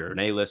 you're an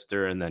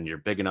A-lister, and then you're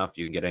big enough,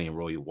 you can get any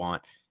role you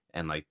want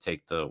and like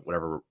take the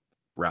whatever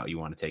route you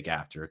want to take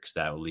after, because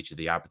that will lead you to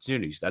the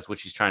opportunities. That's what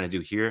she's trying to do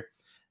here.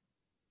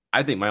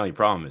 I think my only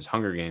problem is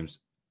Hunger Games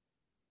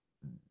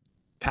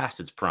past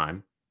its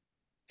prime.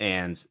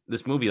 And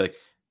this movie, like,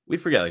 we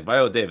forget, like,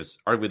 Viola Davis,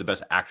 arguably the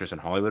best actress in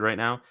Hollywood right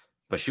now,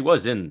 but she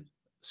was in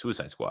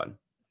Suicide Squad.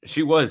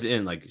 She was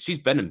in, like, she's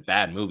been in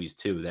bad movies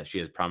too that she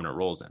has prominent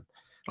roles in.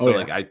 Oh So, yeah.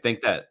 like, I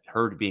think that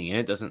her being in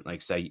it doesn't,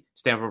 like, say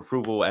stamp of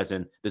approval as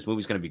in this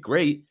movie's going to be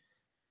great.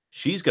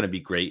 She's going to be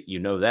great. You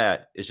know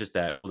that. It's just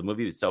that will the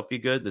movie itself be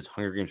good? This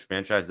Hunger Games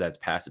franchise that's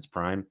past its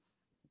prime,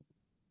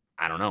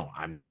 I don't know.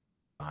 I'm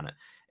on it.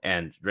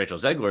 And Rachel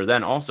Zegler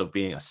then also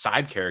being a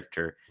side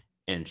character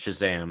in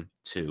Shazam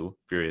 2,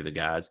 Fury of the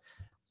Gods,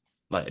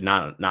 like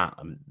not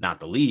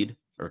the lead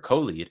or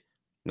co-lead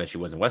that she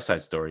was in West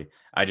Side Story.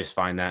 I just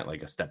find that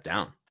like a step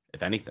down,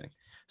 if anything.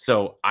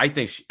 So I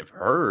think if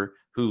her,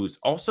 who's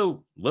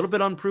also a little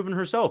bit unproven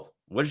herself,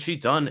 what has she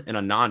done in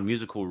a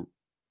non-musical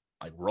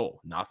like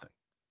role? Nothing.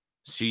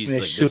 She's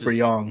like, this super is,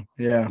 young.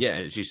 Yeah.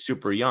 yeah, she's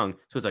super young.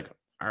 So it's like,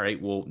 all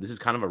right, well, this is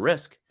kind of a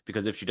risk,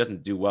 because if she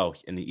doesn't do well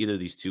in either of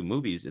these two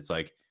movies, it's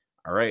like,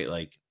 all right,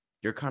 like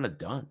you're kind of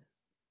done.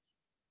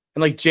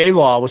 And like J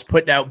Law was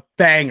putting out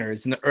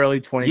bangers in the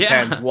early 2010s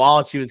Yeah.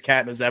 while she was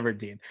Katniss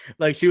Everdeen.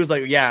 Like she was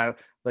like, yeah,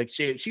 like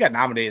she got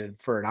nominated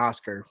for an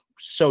Oscar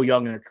so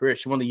young in her career.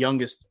 She's one of the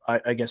youngest,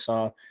 I guess,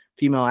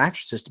 female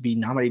actresses to be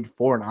nominated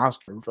for an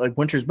Oscar, for like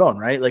Winter's Bone,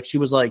 right? Like she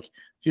was a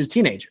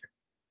teenager.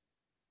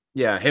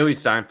 Yeah. Haley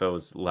Steinfeld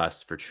was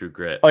less for True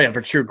Grit. Oh yeah,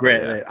 for True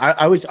Grit. Yeah.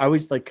 I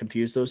always like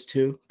confuse those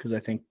two because I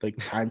think like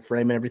time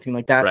frame and everything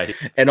like that, Right.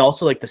 and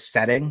also like the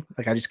setting.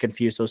 Like I just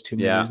confuse those two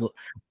Yeah.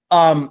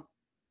 movies.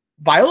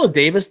 Viola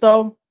Davis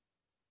though,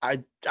 I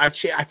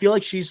feel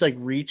like she's like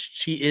reached.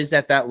 She is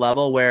at that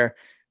level where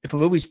if a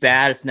movie's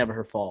bad, it's never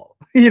her fault.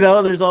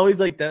 There's always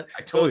like that.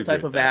 I totally Those type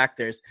agree of with that.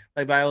 actors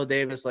like Viola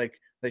Davis, like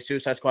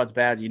Suicide Squad's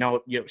bad.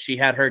 She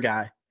had her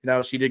guy.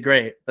 She did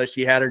great, but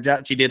she had her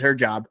job. She did her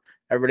job.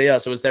 Everybody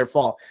else, it was their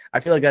fault. I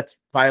feel like that's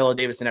Viola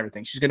Davis and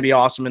everything. She's gonna be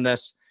awesome in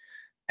this.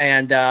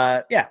 And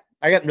yeah,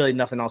 I got really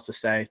nothing else to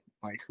say.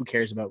 Like, who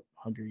cares about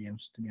Hunger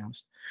Games, to be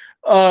honest?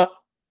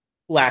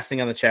 Last thing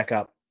on the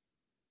checkup.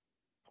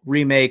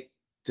 Remake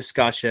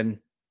discussion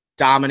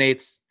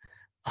dominates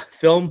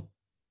film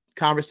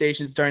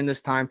conversations during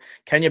this time.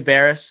 Kenya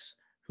Barris,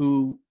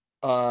 who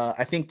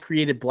I think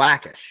created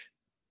Blackish,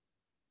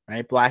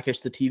 right? Blackish,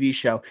 the TV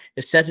show,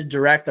 is set to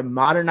direct a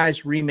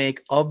modernized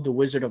remake of The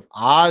Wizard of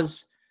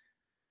Oz.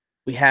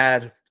 We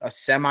had a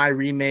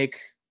semi-remake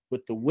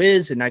with The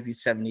Wiz in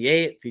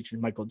 1978,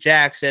 featured Michael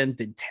Jackson,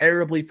 did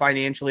terribly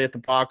financially at the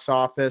box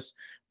office.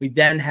 We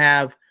then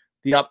have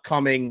the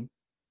upcoming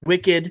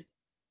Wicked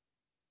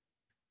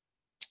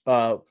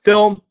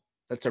film.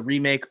 That's a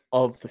remake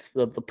of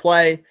the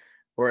play,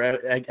 or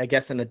I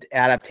guess an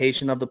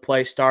adaptation of the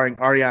play starring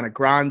Ariana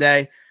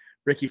Grande.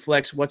 Ricky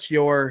Flex, what's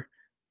your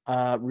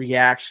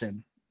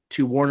reaction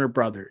to Warner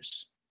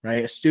Brothers,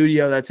 right? A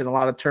studio that's in a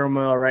lot of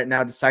turmoil right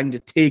now, deciding to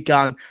take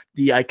on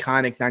the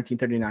iconic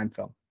 1939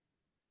 film.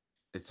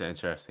 It's an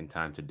interesting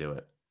time to do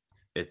it.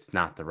 It's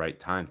not the right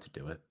time to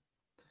do it.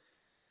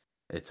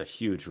 It's a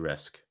huge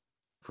risk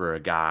for a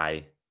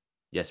guy.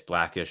 Yes,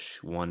 Blackish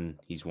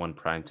he's won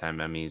primetime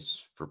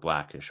Emmys for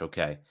Blackish.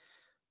 Okay.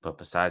 But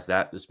besides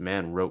that, this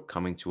man wrote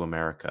Coming to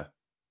America.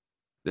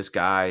 This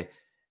guy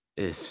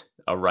is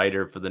a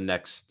writer for the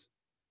next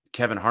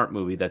Kevin Hart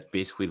movie that's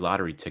basically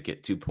Lottery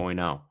Ticket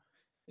 2.0.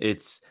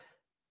 It's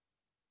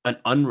an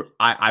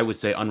I would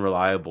say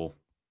unreliable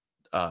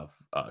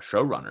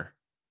showrunner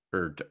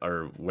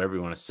or whatever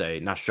you want to say,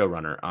 not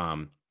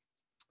showrunner,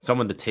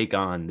 someone to take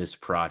on this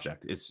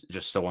project. It's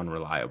just so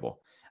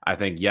unreliable. I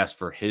think, yes,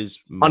 for his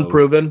mode,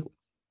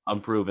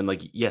 unproven,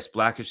 like, yes,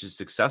 Blackish is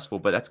successful,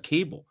 but that's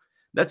cable.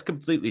 That's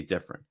completely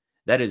different.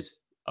 That is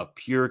a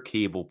pure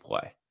cable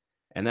play.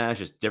 And that is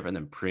just different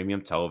than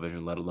premium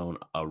television, let alone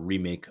a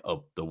remake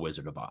of The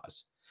Wizard of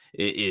Oz.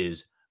 It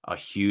is a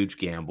huge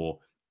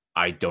gamble.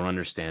 I don't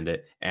understand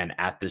it. And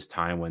at this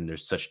time when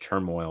there's such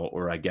turmoil,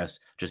 or I guess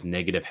just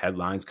negative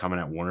headlines coming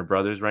at Warner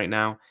Brothers right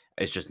now,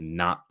 it's just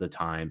not the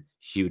time.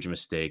 Huge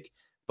mistake.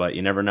 But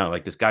you never know.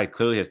 Like, this guy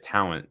clearly has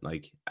talent.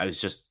 Like, I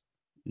was just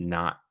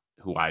not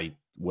who I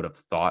would have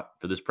thought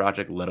for this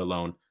project, let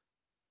alone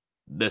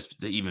this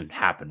to even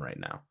happen right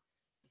now.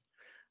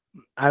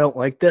 I don't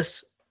like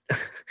this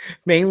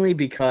mainly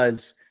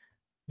because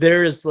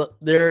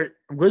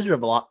Wizard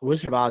of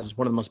Oz is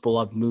one of the most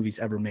beloved movies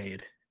ever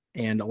made,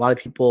 and a lot of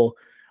people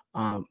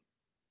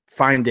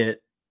find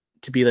it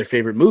to be their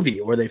favorite movie,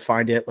 or they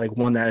find it like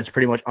one that is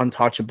pretty much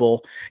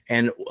untouchable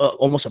and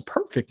almost a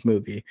perfect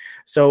movie.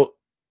 So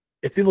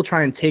if people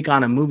try and take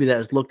on a movie that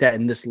is looked at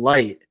in this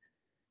light,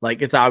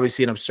 like it's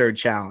obviously an absurd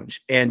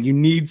challenge, and you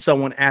need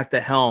someone at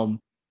the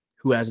helm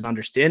who has an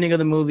understanding of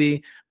the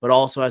movie, but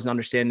also has an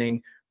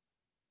understanding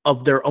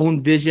of their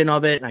own vision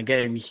of it. And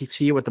again, we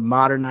see it with the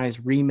modernized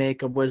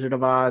remake of Wizard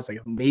of Oz.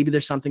 Like maybe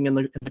there's something in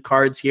the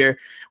cards here.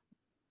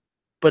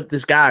 But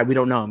this guy, we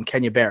don't know him,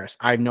 Kenya Barris.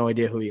 I have no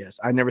idea who he is.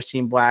 I've never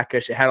seen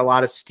Blackish. It had a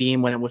lot of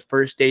steam when it was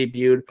first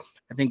debuted.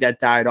 I think that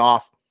died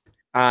off.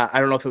 I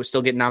don't know if it was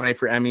still getting nominated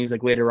for Emmys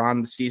like later on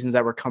in the seasons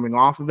that were coming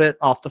off of it,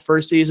 off the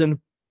first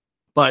season.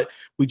 But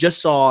we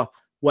just saw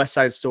West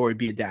Side Story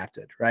be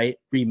adapted, right?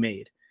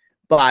 Remade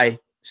by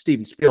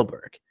Steven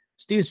Spielberg.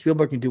 Steven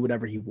Spielberg can do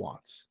whatever he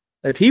wants.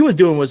 If he was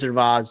doing Wizard of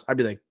Oz, I'd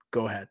be like,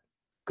 go ahead,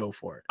 go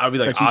for it. I'd be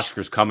like,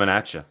 Oscars coming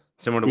at you.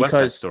 Similar to West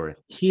Side Story.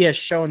 He has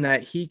shown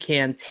that he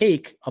can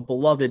take a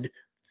beloved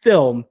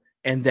film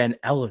and then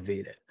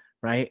elevate it,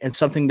 right? And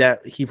something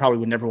that he probably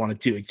would never want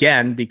to do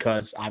again,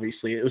 because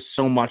obviously it was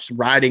so much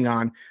riding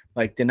on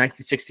like the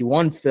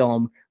 1961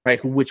 film,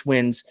 right? Which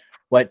wins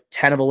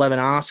 10 of 11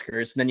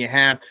 Oscars. And then you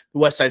have the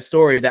West Side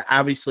Story that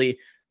obviously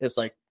is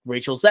like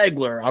Rachel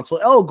Zegler, Ansel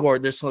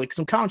Elgort. There's like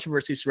some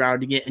controversy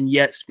surrounding it, and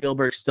yet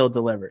Spielberg still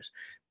delivers.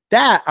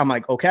 That I'm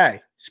like,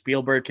 okay,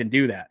 Spielberg can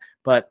do that.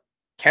 But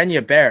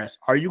Kenya Barris,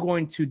 are you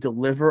going to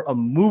deliver a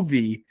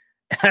movie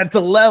at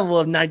the level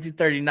of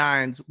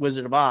 1939's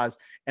Wizard of Oz?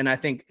 And I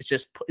think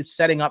it's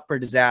setting up for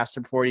disaster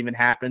before it even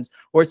happens,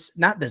 or it's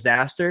not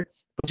disaster,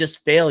 but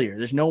just failure.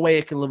 There's no way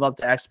it can live up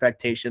to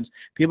expectations.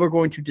 People are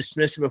going to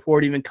dismiss it before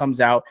it even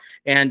comes out.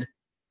 And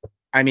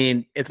I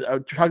mean, if you're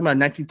talking about a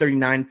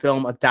 1939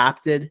 film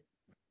adapted,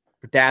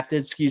 for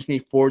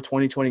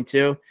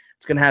 2022,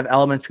 it's going to have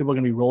elements people are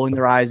going to be rolling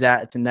their eyes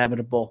at. It's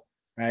inevitable,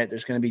 right?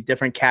 There's going to be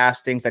different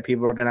castings that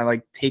people are going to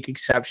like take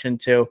exception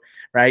to,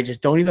 right?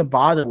 Just don't even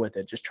bother with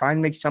it. Just try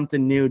and make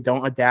something new.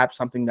 Don't adapt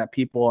something that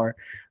people are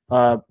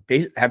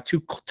have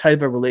too tight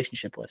of a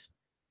relationship with.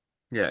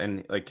 Yeah,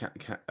 and like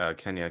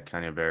Kenya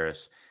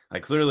Barris,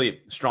 like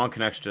clearly strong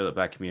connection to the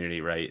Black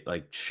community, right?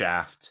 Like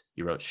Shaft,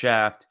 he wrote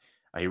Shaft,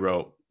 he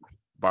wrote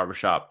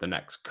Barbershop, The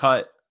Next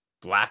Cut,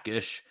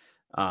 Blackish,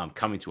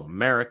 Coming to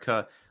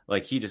America.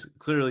 Like he just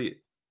clearly,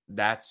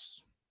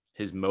 that's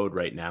his mode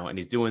right now, and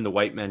he's doing The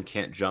White Men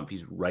Can't Jump.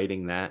 He's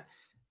writing that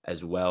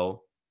as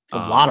well. A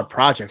lot of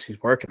projects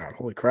he's working on.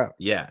 Holy crap!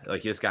 Yeah,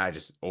 like this guy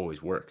just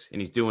always works, and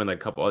he's doing like a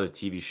couple other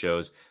TV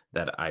shows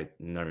that I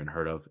never even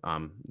heard of,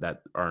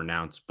 that are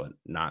announced but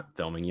not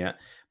filming yet.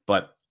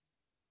 But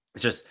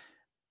it's just,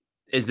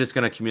 is this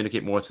going to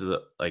communicate more to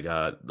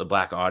the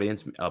black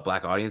audience?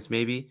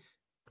 Maybe.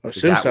 I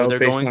assume so,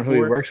 based on who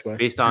he works with.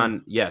 Based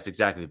on yes,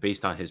 exactly.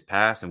 Based on his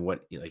past and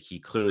what like he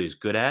clearly is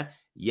good at.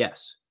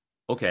 Yes.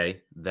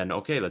 Okay. Then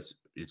okay.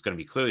 It's going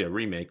to be clearly a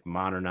remake,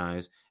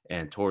 modernized,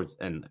 and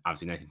obviously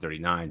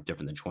 1939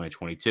 different than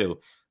 2022.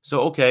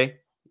 So okay,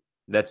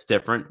 that's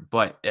different.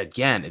 But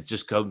again, it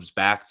just comes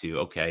back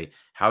to, okay,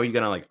 how are you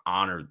going to like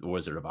honor the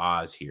Wizard of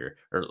Oz here,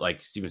 or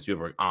like Steven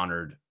Spielberg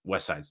honored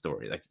West Side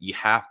Story? Like you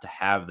have to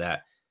have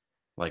that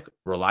like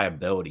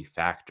reliability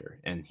factor,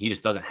 and he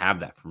just doesn't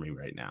have that for me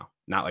right now.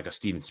 Not like a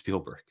Steven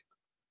Spielberg.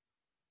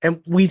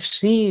 And we've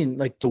seen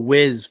like The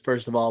Wiz,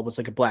 first of all, was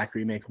like a black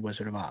remake of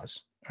Wizard of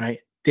Oz, right?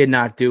 Did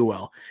not do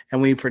well.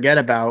 And we forget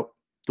about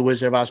the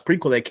Wizard of Oz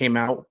prequel that came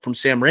out from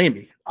Sam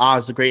Raimi,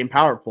 Oz the Great and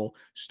Powerful,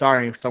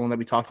 starring someone that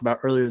we talked about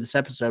earlier this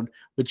episode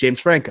with James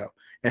Franco.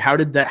 And how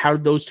did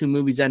those two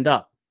movies end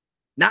up?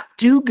 Not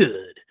too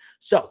good.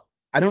 So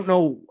I don't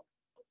know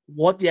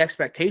what the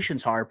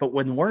expectations are, but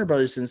when Warner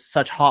Brothers is in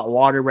such hot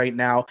water right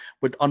now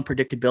with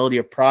unpredictability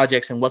of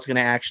projects and what's going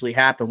to actually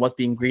happen, what's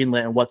being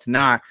greenlit and what's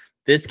not,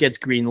 this gets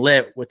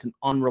greenlit with an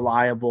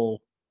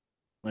unreliable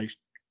like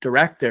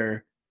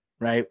director,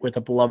 right? With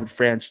a beloved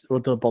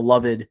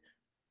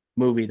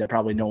movie that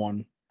probably no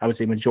one, I would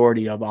say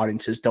majority of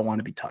audiences don't want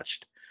to be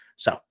touched.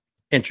 So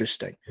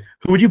interesting.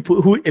 Who would you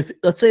put, if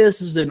let's say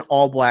this is an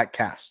all black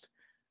cast,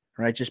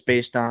 right? Just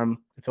based on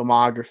the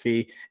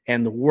filmography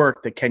and the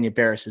work that Kenya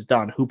Barris has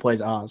done. Who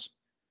plays Oz?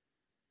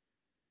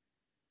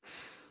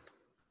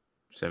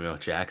 Samuel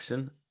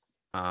Jackson.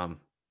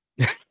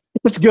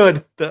 It's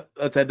good.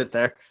 Let's end it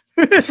there.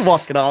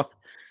 Walk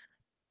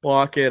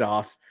it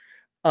off.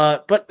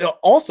 But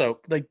also,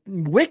 like,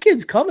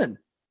 Wicked's coming.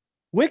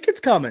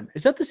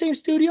 Is that the same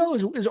studio?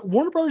 Is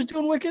Warner Brothers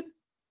doing Wicked?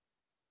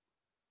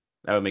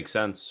 That would make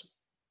sense.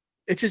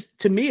 It's just,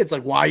 to me, it's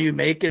like, why are you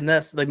making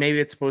this? Like, maybe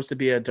it's supposed to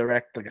be a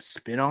direct, like a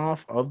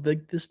spin-off of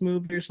this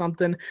movie or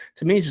something.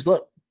 To me, just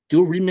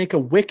do a remake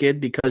of Wicked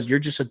because you're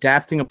just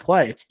adapting a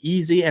play. It's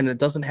easy and it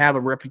doesn't have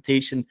a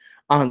reputation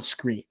on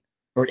screen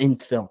or in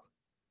film.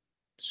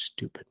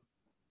 Stupid.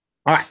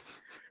 All right.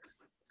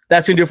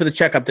 That's going to do it for the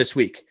checkup this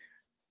week.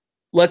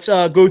 Let's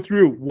go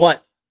through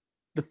what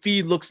the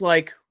feed looks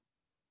like.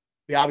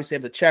 We obviously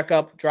have the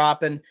checkup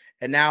dropping.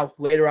 And now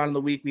later on in the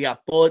week, we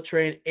got Bullet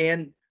Train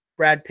and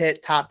Brad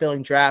Pitt top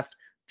billing draft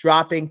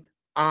dropping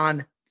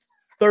on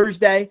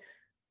Thursday.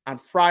 On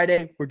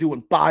Friday, we're doing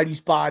Bodies,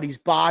 Bodies,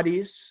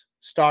 Bodies,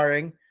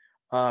 starring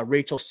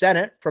Rachel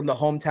Sennett from the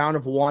hometown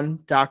of one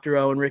Dr.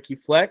 O and Ricky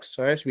Flex.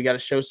 All right, so we got to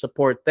show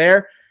support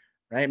there.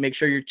 Right, make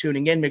sure you're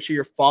tuning in. Make sure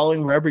you're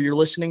following wherever you're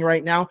listening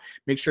right now.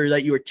 Make sure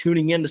that you are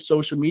tuning in to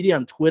social media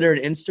on Twitter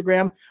and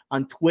Instagram.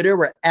 On Twitter,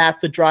 we're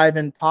at the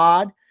Drive-In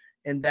Pod,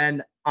 and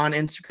then on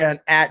Instagram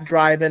at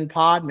Drive-In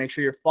Pod. Make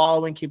sure you're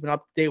following, keeping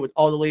up to date with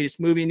all the latest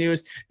movie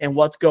news and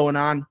what's going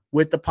on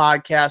with the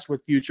podcast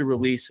with future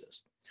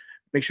releases.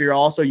 Make sure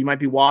you might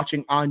be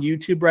watching on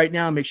YouTube right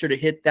now. Make sure to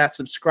hit that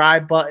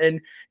subscribe button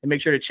and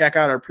make sure to check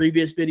out our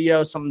previous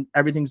videos.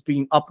 Everything's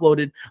being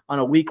uploaded on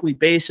a weekly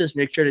basis.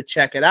 Make sure to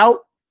check it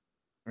out.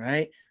 All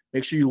right.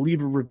 Make sure you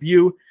leave a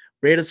review.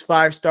 Rate us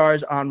 5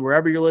 stars on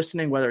wherever you're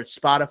listening, whether it's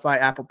Spotify,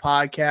 Apple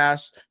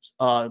Podcasts,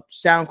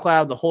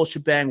 SoundCloud, the whole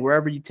shebang,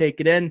 wherever you take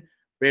it in.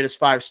 Rate us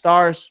 5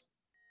 stars.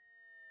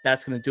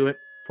 That's going to do it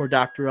for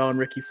Dr. O and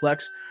Ricky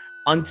Flex.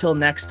 Until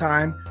next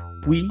time,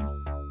 we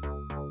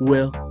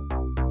will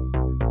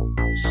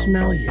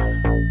smell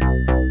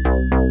you.